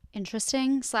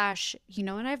 Interesting /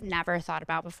 what I've never thought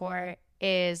about before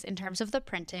is in terms of the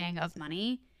printing of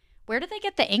money, where do they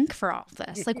get the ink for all of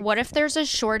this? Like, what if there's a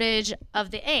shortage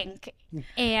of the ink?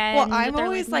 And Well, I'm they're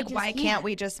always like, why can't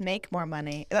we just make more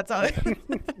money? That's all.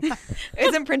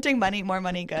 Isn't printing more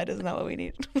money good? Isn't that what we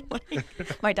need?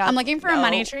 Like, my dad. I'm looking for a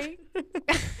money tree.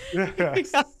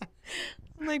 Yes. Yeah.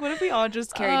 I'm like, what if we all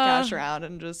just carried cash around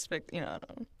and just fix, I don't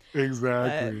know.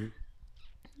 Exactly.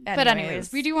 But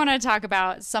anyways, we do want to talk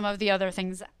about some of the other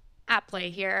things at play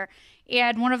here.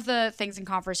 And one of the things in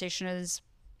conversation is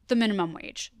the minimum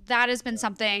wage. That has been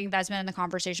something that's been in the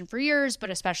conversation for years, but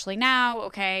especially now.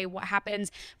 Okay, what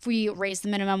happens if we raise the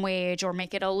minimum wage or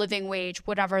make it a living wage,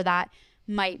 whatever that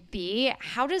might be?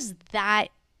 How does that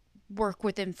work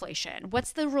with inflation?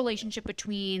 What's the relationship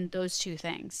between those two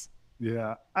things?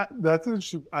 Yeah, that's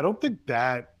interesting. I don't think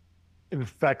that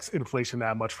affects inflation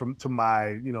that much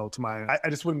I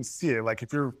just wouldn't see it. Like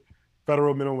if your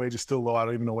federal minimum wage is still low, I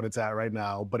don't even know what it's at right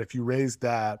now. But if you raise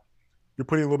that, you're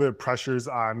putting a little bit of pressures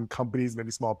on companies,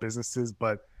 maybe small businesses,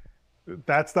 but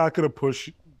that's not going to push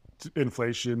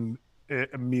inflation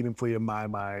meaningfully in my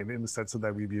mind, in the sense of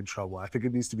that we'd be in trouble. I think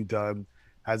it needs to be done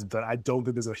as done. I don't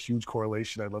think there's a huge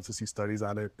correlation. I'd love to see studies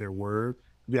on it if there were.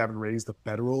 We haven't raised the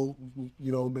federal,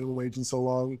 minimum wage in so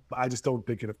long. But I just don't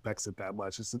think it affects it that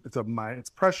much. It's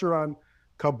pressure on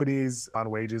companies, on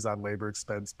wages, on labor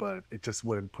expense, but it just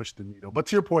wouldn't push the needle. But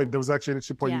to your point, there was actually an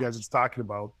interesting point you guys were just talking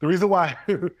about. The reason why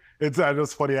I know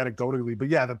it's funny anecdotally, but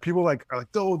yeah, the people are like,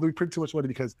 oh, we print too much money,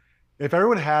 because if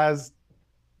everyone has,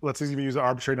 let's say even use an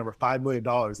arbitrary number, $5 million,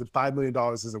 then $5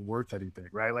 million isn't worth anything,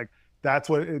 right? Like that's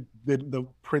what the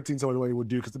printing so much money would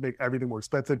do, because to make everything more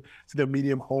expensive. So the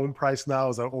median home price now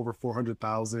is over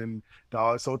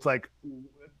 $400,000. So it's like,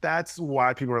 that's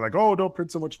why people are like, oh, don't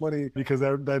print so much money, because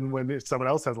then when someone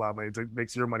else has a lot of money, it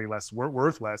makes your money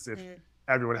worth less if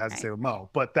everyone has the same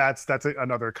amount. But that's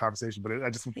another conversation. But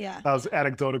that was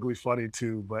anecdotally funny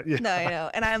too. But yeah. No, I know.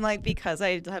 And I'm like, because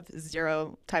I have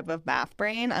zero type of math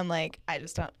brain, I'm like, I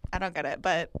don't get it.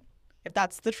 But if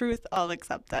that's the truth, I'll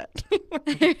accept that.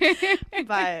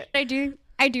 But I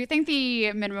do think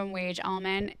the minimum wage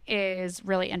element is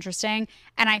really interesting.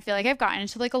 And I feel like I've gotten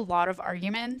into like a lot of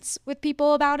arguments with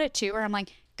people about it too, where I'm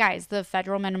like, guys, the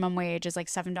federal minimum wage is like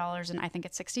 $7 and I think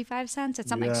it's 65 cents. It's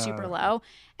something super low.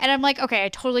 And I'm like, okay, I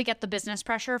totally get the business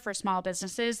pressure for small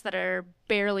businesses that are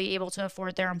barely able to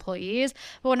afford their employees.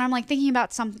 But when I'm like thinking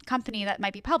about some company that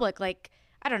might be public, like,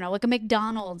 I don't know, like a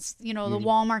McDonald's, the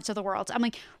Walmarts of the world, I'm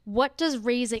like, what does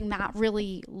raising that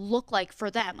really look like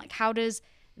for them? Like, how does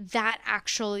that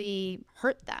actually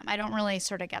hurt them? I don't really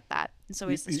sort of get that. It's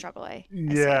always the struggle.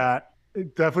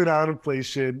 Definitely not on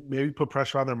inflation. Maybe put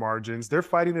pressure on their margins. They're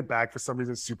fighting it back for some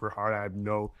reason super hard.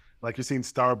 Like you're seeing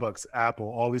Starbucks, Apple,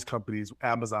 all these companies,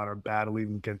 Amazon are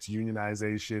battling against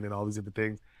unionization and all these different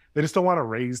things. They just don't want to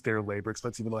raise their labor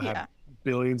expense, even though they have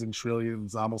billions and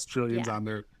trillions, almost trillions on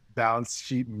their balance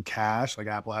sheet in cash. Like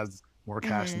Apple has more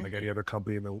cash than like any other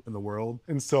company in the world.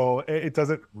 And so it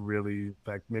doesn't really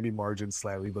affect, maybe margins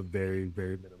slightly, but very,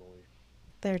 very minimally.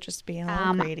 They're just being a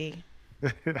little greedy.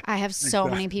 I have so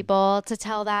many people to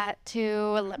tell that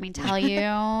to. Let me tell you.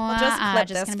 We'll just clip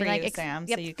this for like, you, Sam,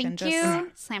 yep, so you can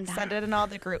just send it in all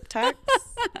the group texts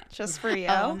just for you.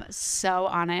 So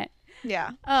on it. Yeah.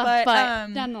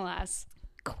 But nonetheless.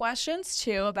 Questions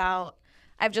too about,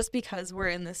 because we're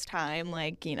in this time,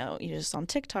 like, you just on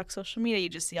TikTok, social media, you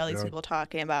just see all these people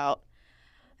talking about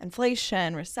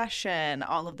inflation, recession,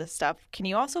 all of this stuff. Can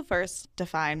you also first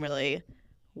define really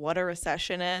what a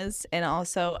recession is? And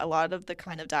also a lot of the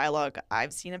kind of dialogue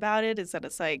I've seen about it is that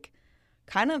it's like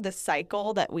kind of the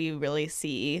cycle that we really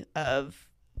see of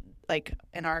like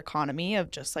in our economy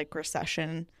of just like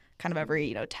recession kind of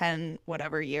every, 10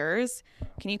 whatever years.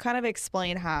 Can you kind of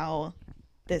explain how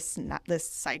this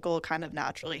cycle kind of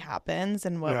naturally happens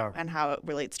and and how it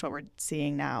relates to what we're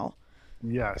seeing now?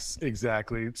 Yes,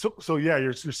 exactly. So yeah,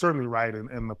 you're certainly right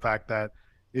in the fact that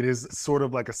it is sort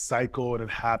of like a cycle, and it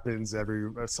happens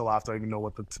every so often. I don't even know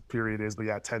what the period is,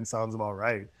 but 10 sounds about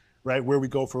right? Where we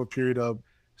go from a period of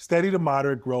steady to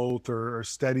moderate growth or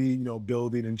steady,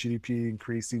 building and GDP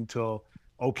increasing till,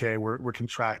 okay, we're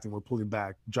contracting, we're pulling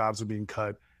back, jobs are being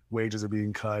cut, wages are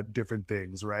being cut, different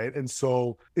things, right? And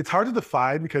so it's hard to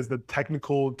define because the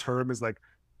technical term is like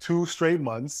 2 straight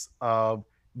months of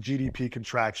GDP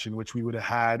contraction, which we would have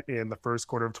had in the first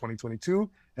quarter of 2022.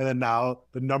 And then now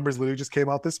the numbers literally just came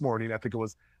out this morning. I think it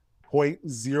was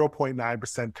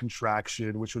 0.9%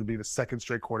 contraction, which would be the second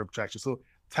straight quarter of contraction. So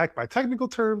by technical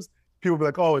terms, people will be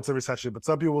like, oh, it's a recession. But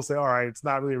some people will say, all right, it's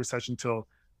not really a recession until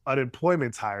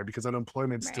unemployment's higher, because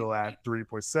unemployment's still at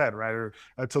 3%, right? Or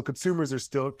until consumers are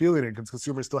still feeling it, because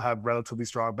consumers still have relatively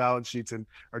strong balance sheets and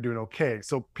are doing okay.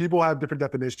 So people have different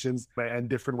definitions and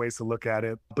different ways to look at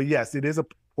it. But yes, it is a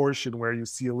portion where you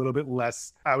see a little bit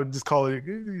less, I would just call it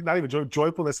not even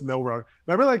joyfulness in the overall.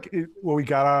 Remember when we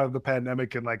got out of the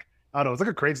pandemic and like, I don't know, it's like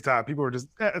a crazy time. People were just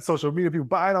social media, people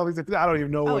buying all these things. I don't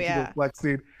even know what people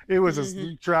flexing. It was just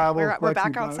travel. We're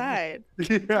back outside.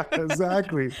 Yeah,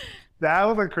 exactly. That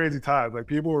was a crazy time. Like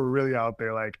people were really out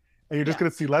there, like, and you're just going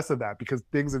to see less of that because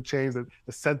things have changed.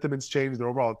 The sentiment's changed. The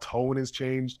overall tone has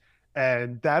changed.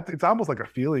 And that it's almost like a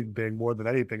feeling thing more than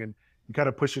anything. And you kind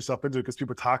of push yourself into it because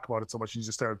people talk about it so much. You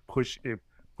just start pushes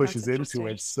into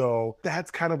it. So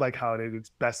that's kind of like how it is. It's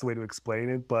best way to explain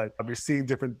it. But you're seeing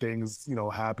different things,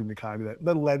 happening in the economy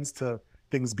that lends to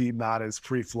things being not as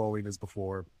free flowing as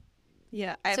before.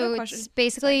 Yeah. I have a question. It's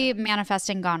basically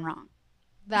manifesting gone wrong.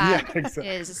 That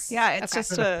is. Yeah, it's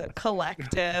just a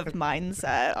collective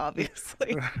mindset,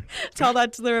 obviously. Tell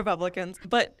that to the Republicans.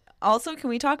 But also, can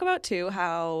we talk about too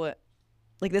how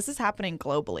like this is happening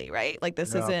globally, right? Like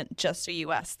this isn't just a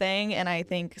US thing. And I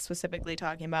think specifically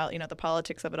talking about, the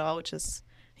politics of it all, which is,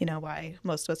 why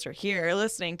most of us are here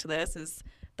listening to this, is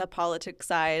the politics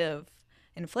side of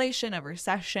inflation, of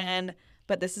recession.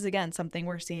 But this is, again, something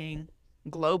we're seeing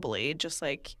globally, just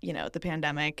like, the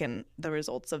pandemic and the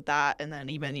results of that. And then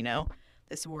even,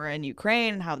 this war in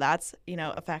Ukraine and how that's,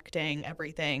 affecting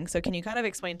everything. So can you kind of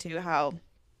explain to how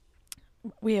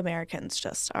we Americans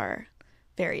just are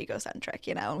very egocentric,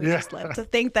 we just live to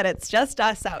think that it's just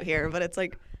us out here, but it's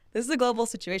like, this is a global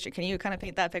situation. Can you kind of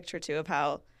paint that picture too of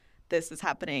how this is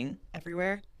happening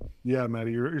everywhere? Yeah,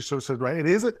 Maddie, you're so right. It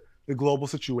is a global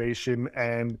situation.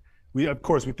 And we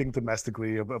think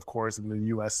domestically, of course, in the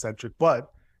US centric,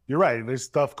 but you're right. There's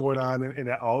stuff going on in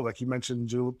all, like you mentioned,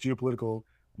 geopolitical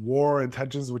war and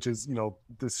tensions, which is,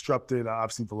 disrupted,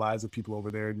 obviously, the lives of people over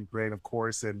there in Ukraine, of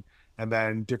course, and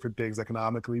then different things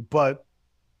economically. But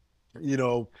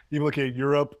even looking at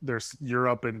Europe, there's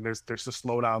Europe and there's a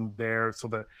slowdown there. So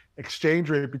the exchange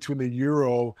rate between the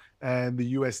euro and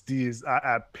the USD is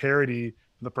at parity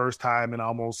for the first time in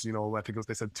almost, I think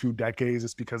they said 2 decades,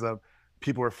 just because of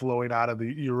people are flowing out of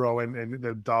the euro and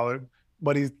the dollar.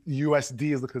 But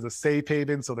USD is because of safe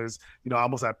haven. So there's,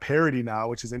 almost at parity now,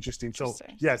 which is interesting. So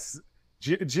yes,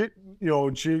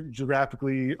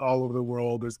 geographically all over the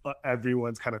world, there's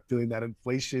everyone's kind of feeling that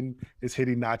inflation is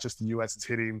hitting not just the US, it's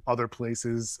hitting other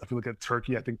places. If you look at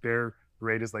Turkey, I think their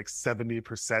rate is like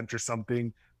 70% or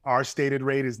something. Our stated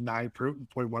rate is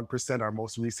 9.1%, our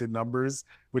most recent numbers,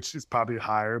 which is probably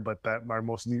higher, but that our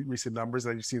most recent numbers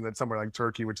that you've seen that somewhere like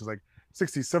Turkey, which is like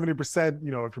 60, 70%, if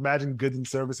you imagine goods and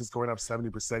services going up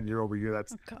 70% year over year,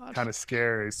 that's kind of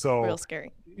scary. So real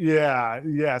scary.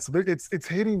 Yeah. So it's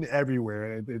hitting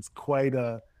everywhere. And it's quite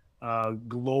a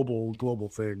global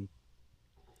thing.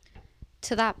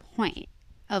 To that point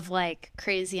of like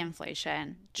crazy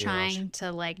inflation, trying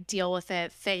to like deal with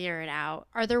it, figure it out.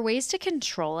 Are there ways to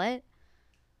control it?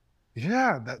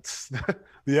 Yeah,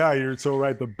 you're so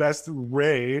right. The best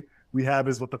way we have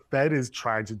is what the Fed is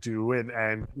trying to do,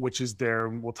 and which is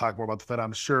we'll talk more about the Fed,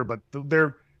 I'm sure, but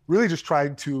they're really just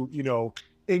trying to,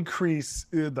 increase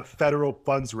the federal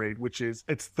funds rate,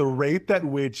 it's the rate at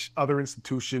which other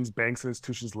institutions, banks and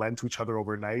institutions lend to each other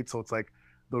overnight. So it's like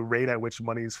the rate at which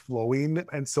money is flowing.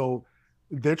 And so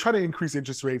they're trying to increase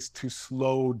interest rates to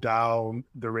slow down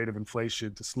the rate of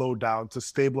inflation, to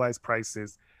stabilize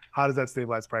prices. How does that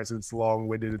stabilize prices? It's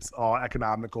long-winded, it's all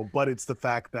economical, but it's the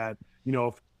fact that,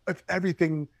 if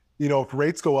everything, if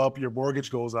rates go up, your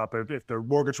mortgage goes up, if the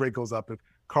mortgage rate goes up, if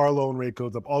car loan rate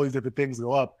goes up, all these different things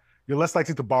go up, you're less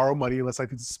likely to borrow money, you're less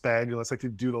likely to spend, you're less likely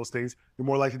to do those things. You're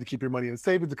more likely to keep your money in a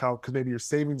savings account because maybe your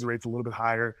savings rate's a little bit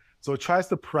higher. So it tries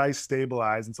to price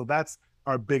stabilize. And so that's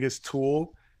our biggest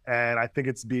tool. And I think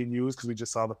it's being used because we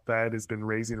just saw the Fed has been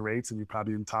raising rates, and you've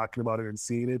probably been talking about it and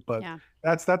seeing it. But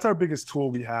that's our biggest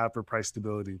tool we have for price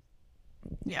stability.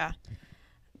 Yeah.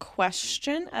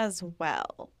 Question as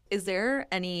well. Is there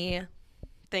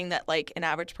anything that like an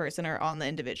average person or on the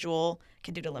individual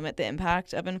can do to limit the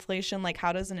impact of inflation? Like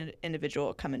how does an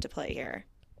individual come into play here?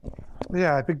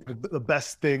 Yeah, I think the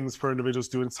best things for individuals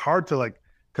to do, it's hard to like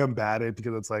combat it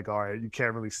because it's like, all right, you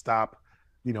can't really stop,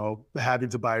 having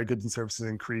to buy your goods and services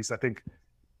increase. I think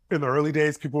in the early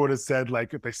days, people would have said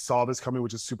like, if they saw this coming,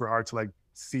 which is super hard to like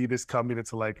see this coming and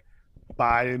to like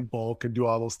buy in bulk and do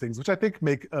all those things, which I think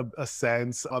make a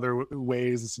sense. Other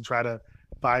ways is to try to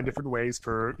find different ways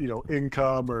for,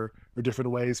 income or different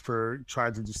ways for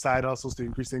trying to do side hustles to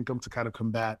increase income to kind of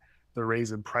combat the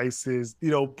raise in prices,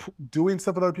 doing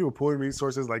stuff with other people, pooling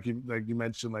resources, like you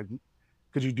mentioned, like,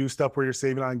 could you do stuff where you're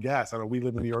saving on gas? I don't know, we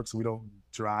live in New York, so we don't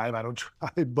drive. I don't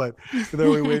drive, but there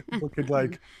are ways people could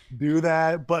like do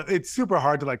that. But it's super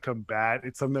hard to like combat.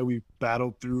 It's something that we've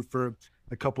battled through for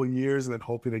a couple of years and then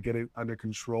hoping to get it under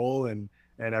control. And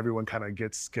and everyone kind of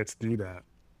gets through that.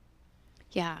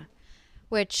 Yeah.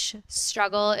 Which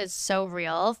struggle is so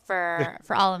real for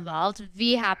all involved.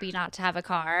 V happy not to have a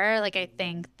car. Like I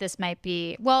think this might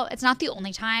be, well, it's not the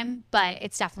only time, but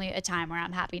it's definitely a time where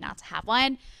I'm happy not to have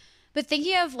one. But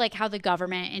thinking of like how the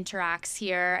government interacts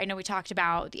here, I know we talked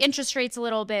about the interest rates a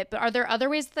little bit, but are there other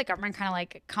ways that the government kind of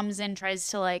like comes in, tries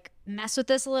to like mess with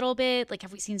this a little bit? Like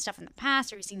have we seen stuff in the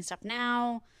past? Are we seeing stuff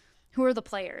now? Who are the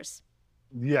players?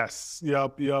 Yes.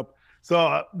 Yep.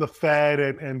 So the Fed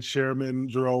and Chairman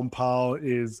Jerome Powell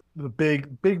is the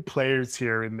big players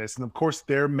here in this. And of course,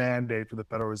 their mandate for the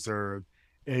Federal Reserve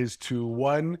is to,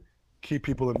 one, keep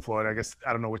people employed. I guess,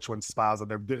 I don't know which one spiles on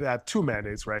there. They have two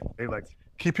mandates, right? They like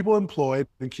keep people employed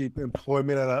and keep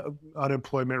employment at an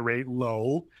unemployment rate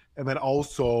low. And then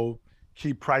also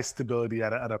keep price stability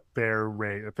at a fair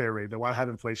rate. They want to have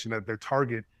inflation. Their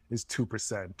target is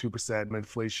 2%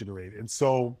 inflation rate. And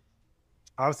so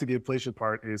obviously the inflation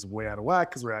part is way out of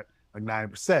whack because we're at like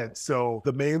 9%. So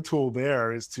the main tool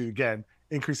there is to, again,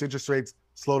 increase interest rates,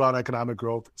 slow down economic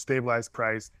growth, stabilize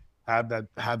price, have that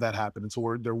happen. And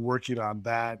so they're working on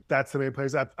that. That's the main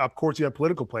players. Of course, you have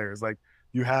political players. Like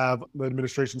you have the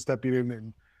administration stepping in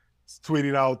and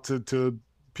tweeting out to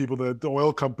people, the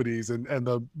oil companies and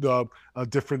the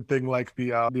different thing like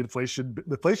the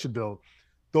inflation bill.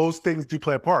 Those things do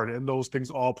play a part, and those things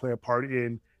all play a part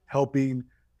in helping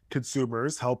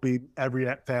consumers, helping every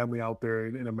family out there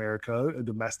in America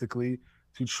domestically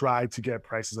to try to get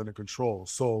prices under control.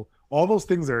 So all those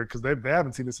things are, because they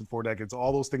haven't seen this in 4 decades,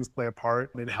 all those things play a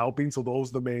part in helping. So those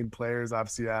are the main players.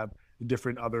 Obviously have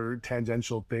different other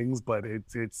tangential things, but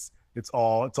it's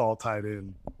all tied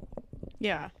in.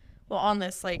 Yeah. Well, on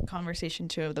this like conversation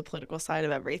too of the political side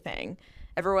of everything,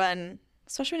 everyone,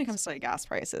 especially when it comes to like gas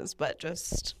prices, but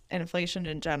just inflation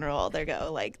in general, they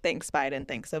go like, thanks Biden,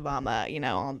 thanks Obama,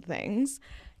 all the things.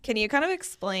 Can you kind of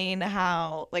explain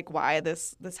how, like, why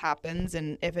this happens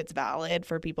and if it's valid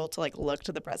for people to like look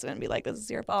to the president and be like, this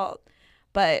is your fault?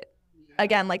 But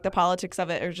again, like the politics of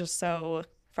it are just so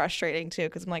frustrating too,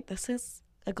 because I'm like, this is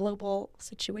a global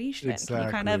situation. Exactly. Can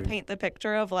you kind of paint the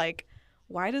picture of like,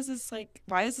 why is this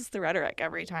the rhetoric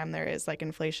every time there is like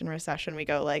inflation, recession, we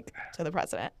go like to the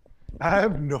president? I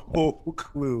have no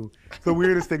clue. It's the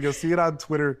weirdest thing. You'll see it on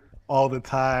Twitter all the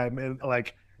time. And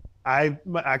like, I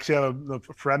actually have a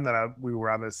friend that we were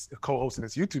on this co-hosting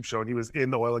this YouTube show, and he was in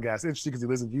the oil and gas industry because he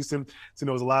lives in Houston. So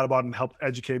he knows a lot about it and helped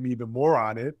educate me even more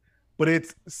on it. But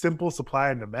it's simple supply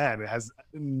and demand. It has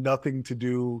nothing to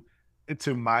do,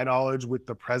 to my knowledge, with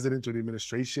the president or the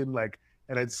administration. Like,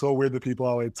 and it's so weird that people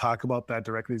always talk about that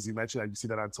directly, as you mentioned. You see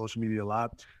that on social media a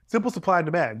lot. Simple supply and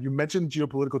demand. You mentioned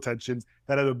geopolitical tensions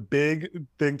that had a big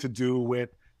thing to do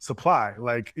with supply.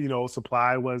 Like,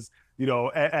 supply was,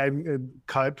 and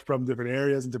cut from different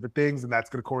areas and different things. And that's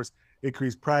going to, of course,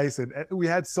 increase price. And we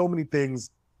had so many things,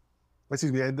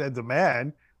 and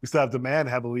demand. We still have demand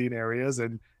heavily in areas.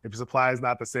 And if supply is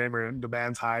not the same or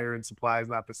demand's higher and supply is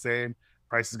not the same,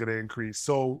 price is going to increase.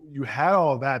 So you had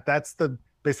all that. That's the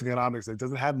basic economics. It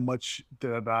doesn't have much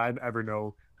that I ever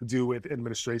know to do with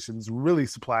administrations, really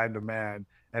supply and demand.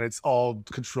 And it's all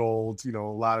controlled, a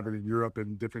lot of it in Europe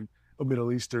and different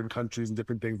Middle Eastern countries and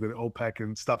different things with OPEC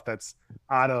and stuff that's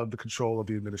out of the control of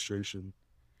the administration.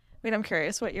 Wait, I'm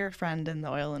curious what your friend in the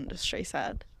oil industry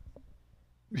said.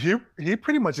 He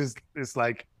pretty much is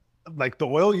like the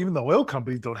oil, even the oil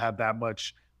companies don't have that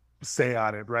much say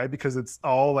on it, right? Because it's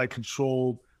all like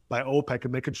controlled by OPEC,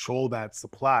 and they control that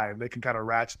supply, and they can kind of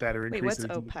ratchet that or increase it.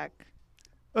 Wait, what's OPEC?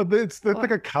 It's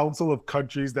like a council of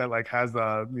countries that like has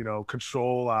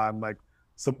control on like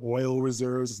some oil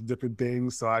reserves and different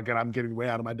things. So again, I'm getting way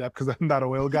out of my depth because I'm not an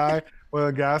oil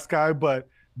and gas guy, but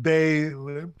they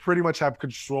pretty much have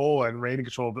control and reigning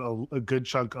control of a good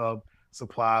chunk of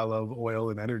supply of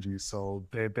oil and energy. So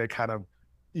they kind of,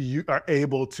 you are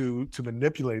able to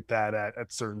manipulate that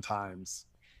at certain times.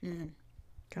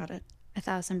 Got it.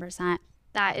 1,000%.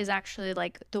 That is actually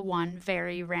like the one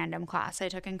very random class I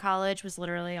took in college was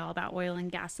literally all about oil and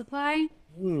gas supply.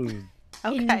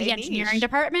 Okay, in the engineering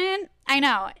department. I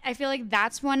know. I feel like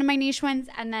that's one of my niche ones.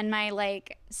 And then my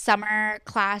like summer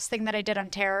class thing that I did on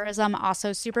terrorism,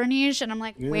 also super niche. And I'm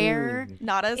like, where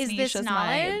not as is niche this as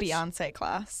knowledge? My Beyonce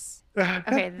class.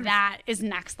 Okay, that is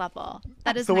next level.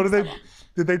 That is so next level.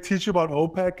 Did they teach you about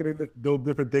OPEC and those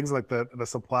different things like the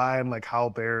supply and like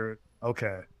how they're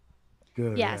okay?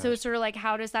 Good, yeah, so it's sort of like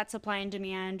how does that supply and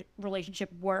demand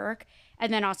relationship work?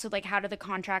 And then also like how do the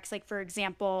contracts, like for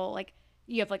example, like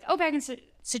you have like OPEC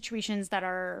situations that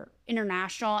are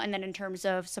international, and then in terms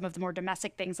of some of the more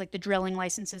domestic things like the drilling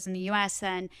licenses in the US,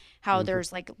 and how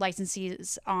there's like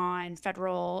licenses on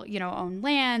federal, owned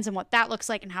lands, and what that looks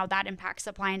like and how that impacts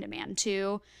supply and demand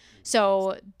too.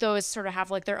 So those sort of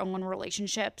have like their own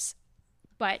relationships.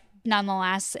 But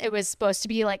nonetheless, it was supposed to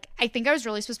be like, I think I was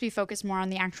really supposed to be focused more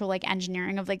on the actual like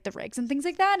engineering of like the rigs and things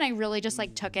like that. And I really just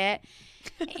like took it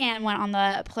and went on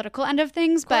the political end of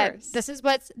things. But this is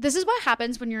what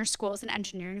happens when your school is an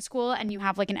engineering school and you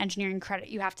have like an engineering credit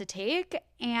you have to take.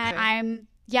 And I'm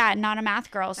not a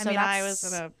math girl. So I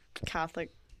was in a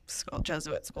Catholic school,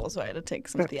 Jesuit school, so I had to take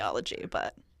some theology.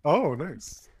 But oh,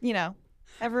 nice.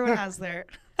 Everyone has their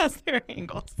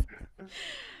angles.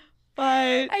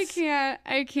 But I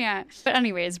can't. But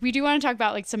anyways, we do want to talk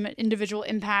about like some individual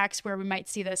impacts where we might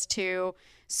see this too.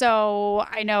 So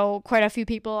I know quite a few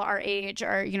people our age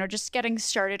are, just getting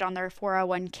started on their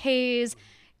 401ks.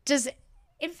 Does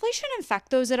inflation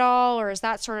affect those at all, or is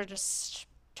that sort of just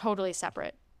totally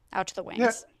separate out to the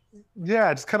wings?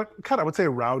 Yeah, just kind of I would say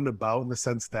roundabout in the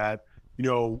sense that,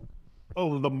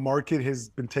 the market has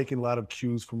been taking a lot of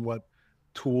cues from what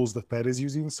tools the Fed is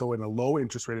using. So in a low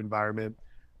interest rate environment,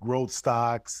 growth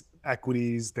stocks,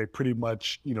 equities, they pretty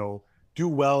much, do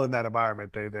well in that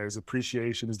environment. There's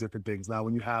appreciation, there's different things. Now,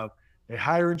 when you have a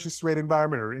higher interest rate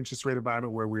environment or interest rate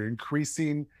environment where we're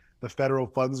increasing the federal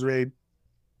funds rate,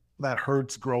 that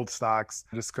hurts growth stocks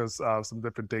just because of some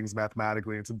different things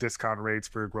mathematically and some discount rates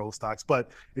for growth stocks.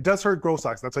 But it does hurt growth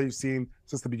stocks. That's how you've seen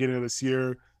since the beginning of this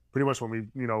year, pretty much when we,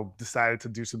 decided to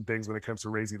do some things when it comes to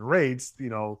raising rates,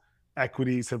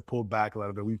 equities have pulled back a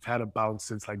little bit. We've had a bounce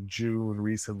since like June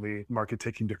recently, market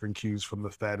taking different cues from the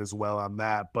Fed as well on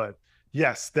that. But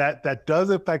yes, that does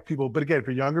affect people. But again,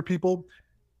 for younger people,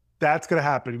 that's going to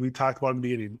happen. We talked about in the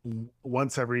beginning,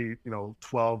 once every,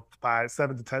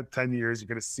 7 to 10 years, you're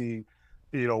going to see,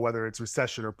 whether it's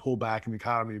recession or pullback in the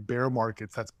economy, bear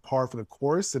markets, that's par for the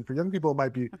course. And for young people, it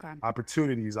might be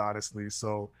opportunities, honestly.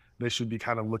 So they should be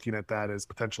kind of looking at that as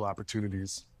potential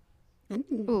opportunities.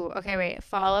 Ooh, okay, wait.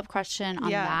 Follow-up question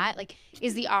on that. Like,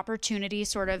 is the opportunity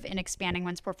sort of in expanding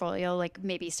one's portfolio, like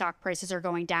maybe stock prices are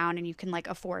going down and you can like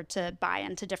afford to buy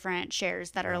into different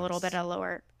shares that are a little bit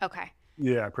lower? Okay.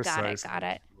 Yeah, precisely. Got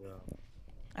it. Yeah.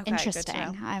 Okay, interesting.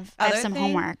 I have some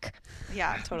homework.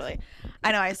 Yeah, totally.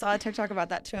 I know. I saw a TikTok about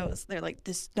that too. They're like,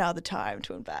 "This is now the time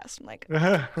to invest." I'm like,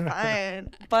 fine.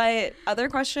 But other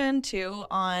question too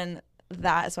on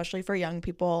that, especially for young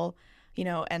people,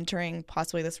 entering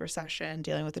possibly this recession,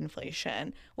 dealing with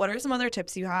inflation. What are some other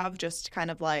tips you have just to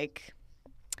kind of like,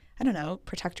 I don't know,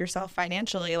 protect yourself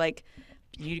financially? Like,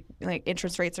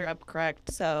 interest rates are up,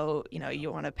 correct? So, you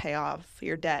want to pay off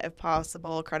your debt if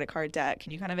possible, credit card debt.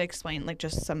 Can you kind of explain like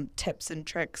just some tips and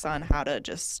tricks on how to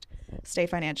just stay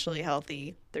financially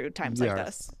healthy through times like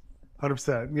this?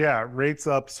 100%. Yeah, rates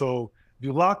up. So if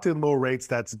you locked in low rates,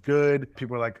 that's good.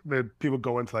 People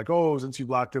go into like, oh, since you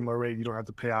locked in low rate, you don't have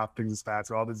to pay off things as fast.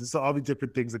 Or all these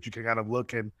different things that you can kind of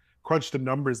look and crunch the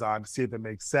numbers on to see if it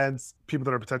makes sense. People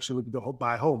that are potentially looking to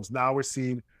buy homes. Now we're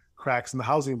seeing cracks in the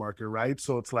housing market, right?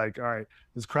 So it's like, all right,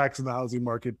 there's cracks in the housing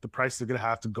market. The prices are going to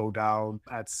have to go down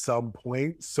at some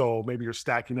point. So maybe you're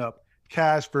stacking up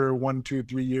cash for 1, 2,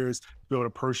 3 years to be able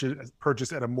to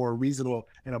purchase at a more reasonable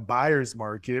in a buyer's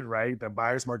market, right? The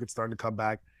buyer's market's starting to come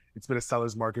back. It's been a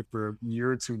seller's market for a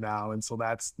year or two now. And so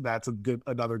that's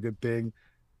another good thing.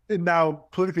 And now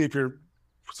politically, if you're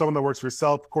someone that works for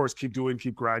yourself, of course, keep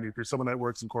grinding. If you're someone that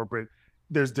works in corporate,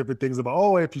 there's different things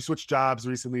about, if you switch jobs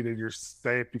recently, then you're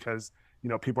safe because,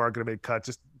 people aren't going to make cuts.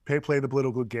 Just play the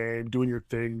political game, doing your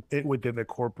thing within the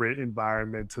corporate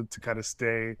environment to kind of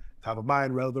stay top of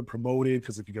mind, relevant, promoted.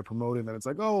 Because if you get promoted, then it's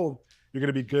like, you're going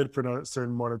to be good for a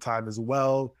certain amount of time as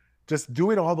well. Just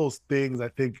doing all those things, I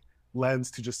think,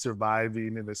 lends to just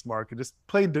surviving in this market. Just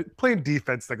playing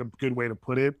defense, like a good way to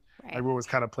put it. Right. Everyone was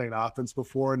kind of playing offense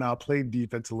before. Now playing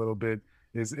defense a little bit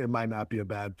it might not be a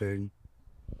bad thing.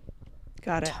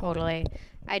 Got it. Totally.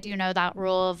 I do know that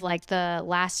rule of like the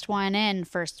last one in,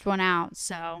 first one out.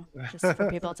 So just for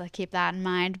people to keep that in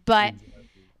mind. But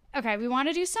okay, we want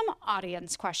to do some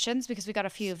audience questions because we got a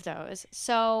few of those.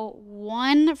 So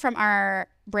one from our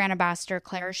brand ambassador,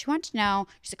 Claire, she wanted to know,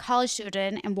 she's a college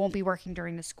student and won't be working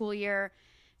during the school year.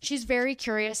 She's very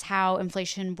curious how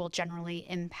inflation will generally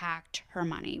impact her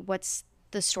money. What's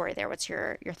the story there? What's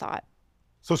your thought?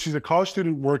 So she's a college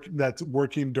student that's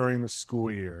working during the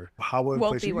school year. How will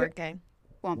inflation won't be working?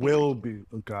 Will be.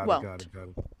 Oh, got it.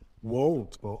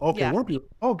 Won't. Well, okay, yeah. Won't be.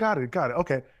 Oh, got it.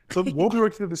 Okay. So won't be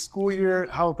working through the school year.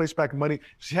 How inflation back money?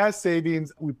 She has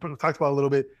savings. We talked about a little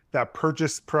bit that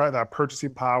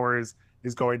purchasing power is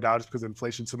going down just because of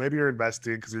inflation. So maybe you're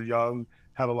investing because you're young,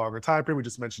 have a longer time frame. We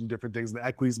just mentioned different things in the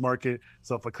equities market.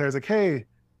 So if Claire's like, hey,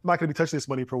 I'm not going to be touching this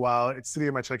money for a while. It's sitting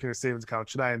in my checking or savings account.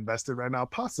 Should I invest it right now?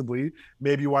 Possibly.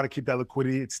 Maybe you want to keep that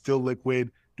liquidity. It's still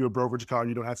liquid. Do a brokerage account.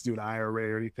 You don't have to do an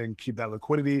IRA or anything. Keep that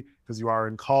liquidity because you are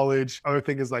in college. Other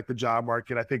thing is like the job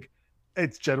market. I think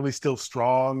it's generally still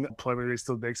strong. Employment rate is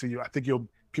still big. So I think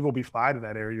people will be fine in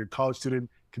that area. You're a college student,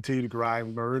 continue to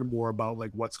grind, learn more about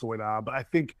like what's going on. But I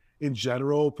think in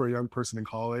general, for a young person in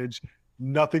college,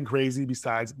 nothing crazy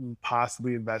besides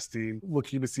possibly investing,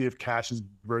 looking to see if cash is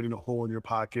burning a hole in your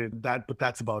pocket. But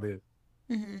that's about it.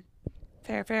 Mm-hmm.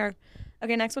 Fair.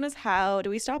 Okay, next one is, how do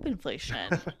we stop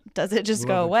inflation? Does it just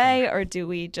go away, or do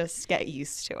we just get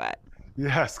used to it?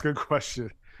 Yes, good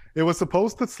question. It was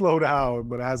supposed to slow down,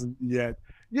 but it hasn't yet.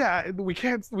 Yeah, we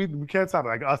can't stop it.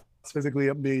 Like us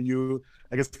physically, me and you,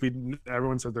 I guess if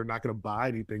everyone says they're not going to buy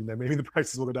anything, then maybe the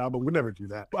prices will go down, but we never do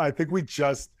that. But I think we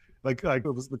just, like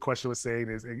the question was saying,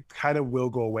 is it kind of will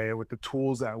go away with the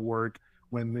tools at work.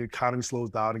 When the economy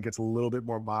slows down and gets a little bit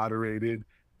more moderated,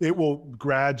 it will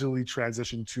gradually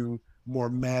transition to more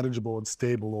manageable and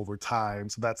stable over time.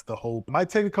 So that's the hope. It might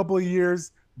take a couple of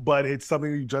years, but it's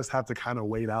something you just have to kind of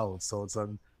wait out. So it's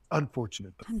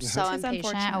unfortunate. I'm so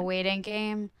impatient, a waiting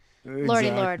game. Exactly.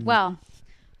 Lordy Lord. Well,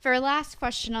 for our last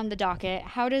question on the docket,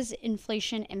 how does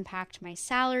inflation impact my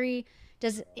salary?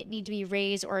 Does it need to be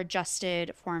raised or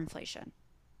adjusted for inflation?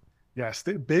 Yes,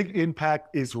 the big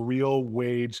impact is real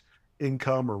wage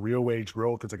income or real wage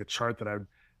growth. It's like a chart that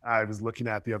I was looking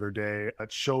at the other day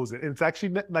that shows it. And it's actually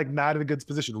not in a good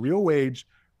position. Real wage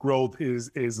growth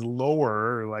is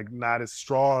lower, like not as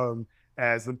strong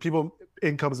as the people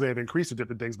incomes may have increased with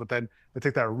different things, but then they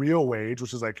take that real wage,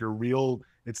 which is like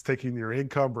it's taking your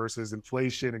income versus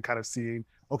inflation and kind of seeing,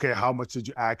 okay, how much did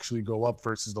you actually go up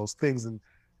versus those things? And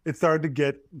it's starting to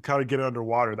get it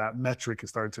underwater. That metric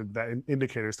is that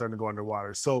indicator is starting to go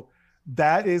underwater. So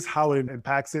that is how it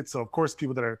impacts it. So of course,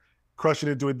 people that are crushing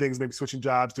it, doing things, maybe switching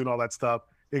jobs, doing all that stuff,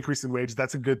 increasing wages,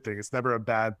 that's a good thing. It's never a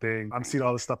bad thing. I'm seeing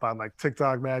all this stuff on like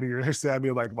TikTok, Maddie, or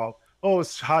Samuel, like, well,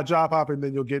 it's hot job hopping,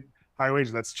 then you'll get high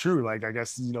wages. That's true. Like, I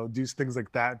guess, do things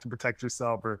like that to protect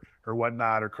yourself or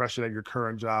whatnot, or crush it at your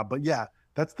current job. But yeah,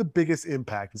 that's the biggest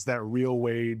impact, is that real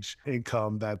wage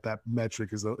income. That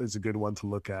metric is a good one to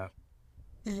look at.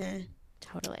 Mm-hmm.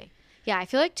 Totally. Yeah, I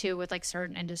feel like too, with like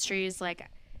certain industries, like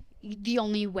the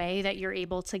only way that you're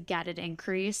able to get an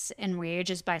increase in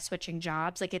wage is by switching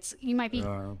jobs. Like you might be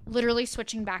literally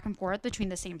switching back and forth between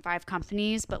the same 5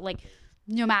 companies, but like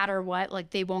no matter what, like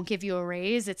they won't give you a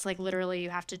raise. It's like literally you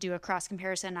have to do a cross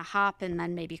comparison, a hop, and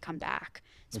then maybe come back.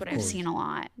 That's what I've seen a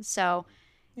lot. So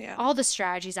yeah, all the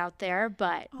strategies out there,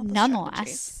 but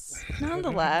nonetheless,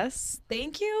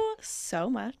 thank you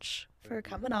so much for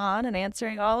coming on and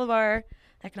answering all of our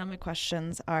economic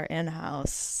questions. Our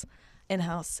in-house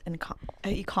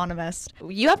economist.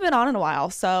 You haven't been on in a while,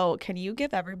 so can you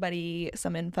give everybody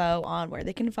some info on where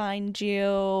they can find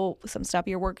you, some stuff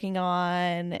you're working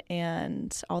on,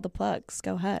 and all the plugs?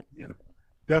 Go ahead. Yeah,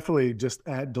 definitely just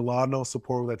at Delano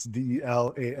Saporu. That's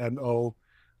DELANO.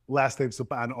 Last name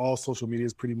on all social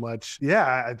medias, pretty much.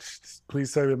 Yeah,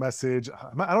 please send me a message.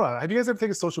 I don't know. Have you guys ever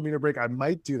taken a social media break? I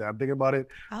might do that. I'm thinking about it,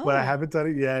 but I haven't done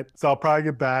it yet. So I'll probably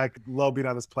get back. Love being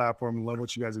on this platform. Love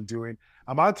what you guys are doing.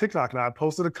 I'm on TikTok now. I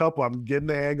posted a couple. I'm getting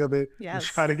the hang of it. Yes. I'm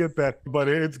trying to get better, but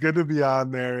it's good to be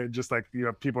on there. And just like,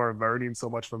 people are learning so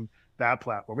much from that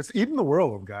platform. It's eating the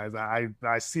world of guys.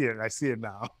 I see it. I see it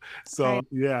now. So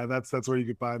yeah, that's where you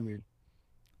can find me.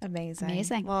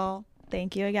 Amazing. Well,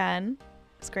 thank you again.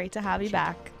 It's great to have you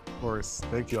back. Of course.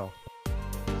 Thank you all.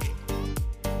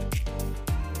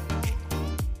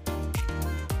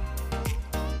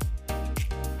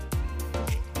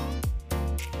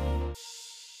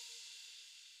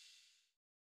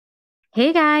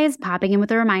 Hey guys, popping in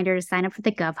with a reminder to sign up for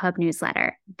the GovHub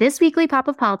newsletter. This weekly Pop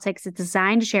of Politics is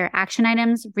designed to share action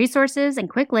items, resources, and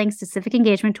quick links to civic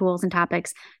engagement tools and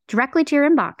topics directly to your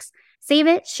inbox. Save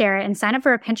it, share it, and sign up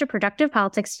for a pinch of productive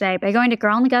politics today by going to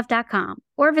girlonthegov.com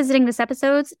or visiting this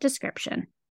episode's description.